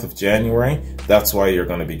the month of January, that's why you're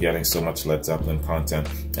going to be getting so much Led Zeppelin content.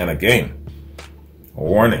 And again,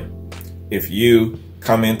 warning, if you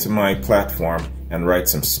come into my platform and write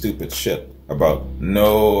some stupid shit about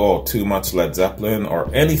too much Led Zeppelin or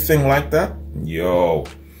anything like that, yo,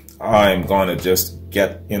 I'm going to just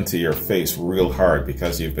get into your face real hard,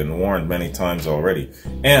 because you've been warned many times already.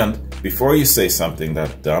 And before you say something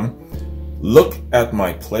that dumb, look at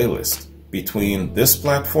my playlist between this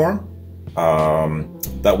platform,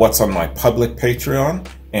 that what's on my public Patreon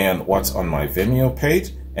and what's on my Vimeo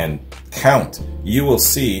page, and count. You will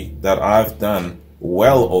see that I've done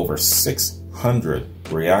well over 600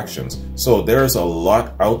 reactions. So there's a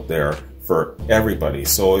lot out there for everybody.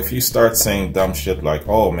 So if you start saying dumb shit like,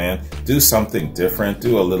 oh man, do something different,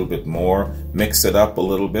 do a little bit more, mix it up a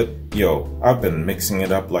little bit, yo, I've been mixing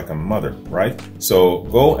it up like a mother, right? So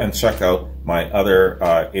go and check out my other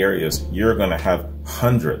areas. You're gonna have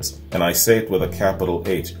hundreds, and I say it with a capital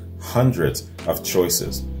H, hundreds of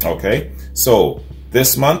choices, okay? So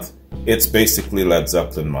this month, it's basically Led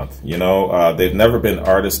Zeppelin month. You know, they've never been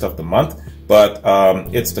Artist of the Month, but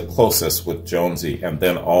it's the closest with Jonesy, and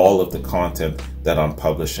then all of the content that I'm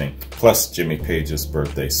publishing, plus Jimmy Page's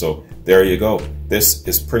birthday. So there you go. This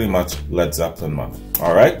is pretty much Led Zeppelin month.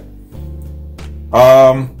 All right.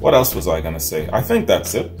 What else was I going to say? I think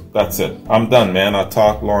that's it. That's it. I'm done, man. I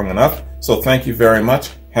talked long enough. So thank you very much.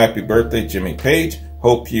 Happy birthday, Jimmy Page.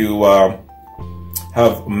 Hope you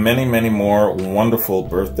have many, many more wonderful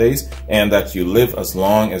birthdays, and that you live as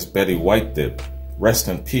long as Betty White did. Rest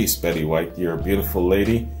in peace, Betty White. You're a beautiful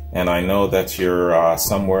lady, and I know that you're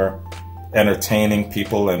somewhere entertaining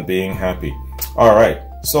people and being happy. All right,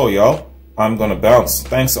 so y'all, I'm gonna bounce.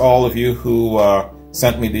 Thanks all of you who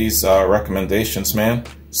sent me these recommendations, man.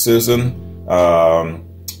 Susan,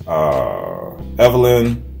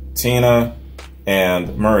 Evelyn, Tina,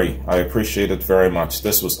 and Murray. I appreciate it very much.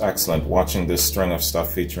 This was excellent, watching this string of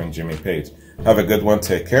stuff featuring Jimmy Page. Have a good one,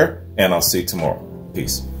 take care, and I'll see you tomorrow.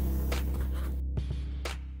 Peace.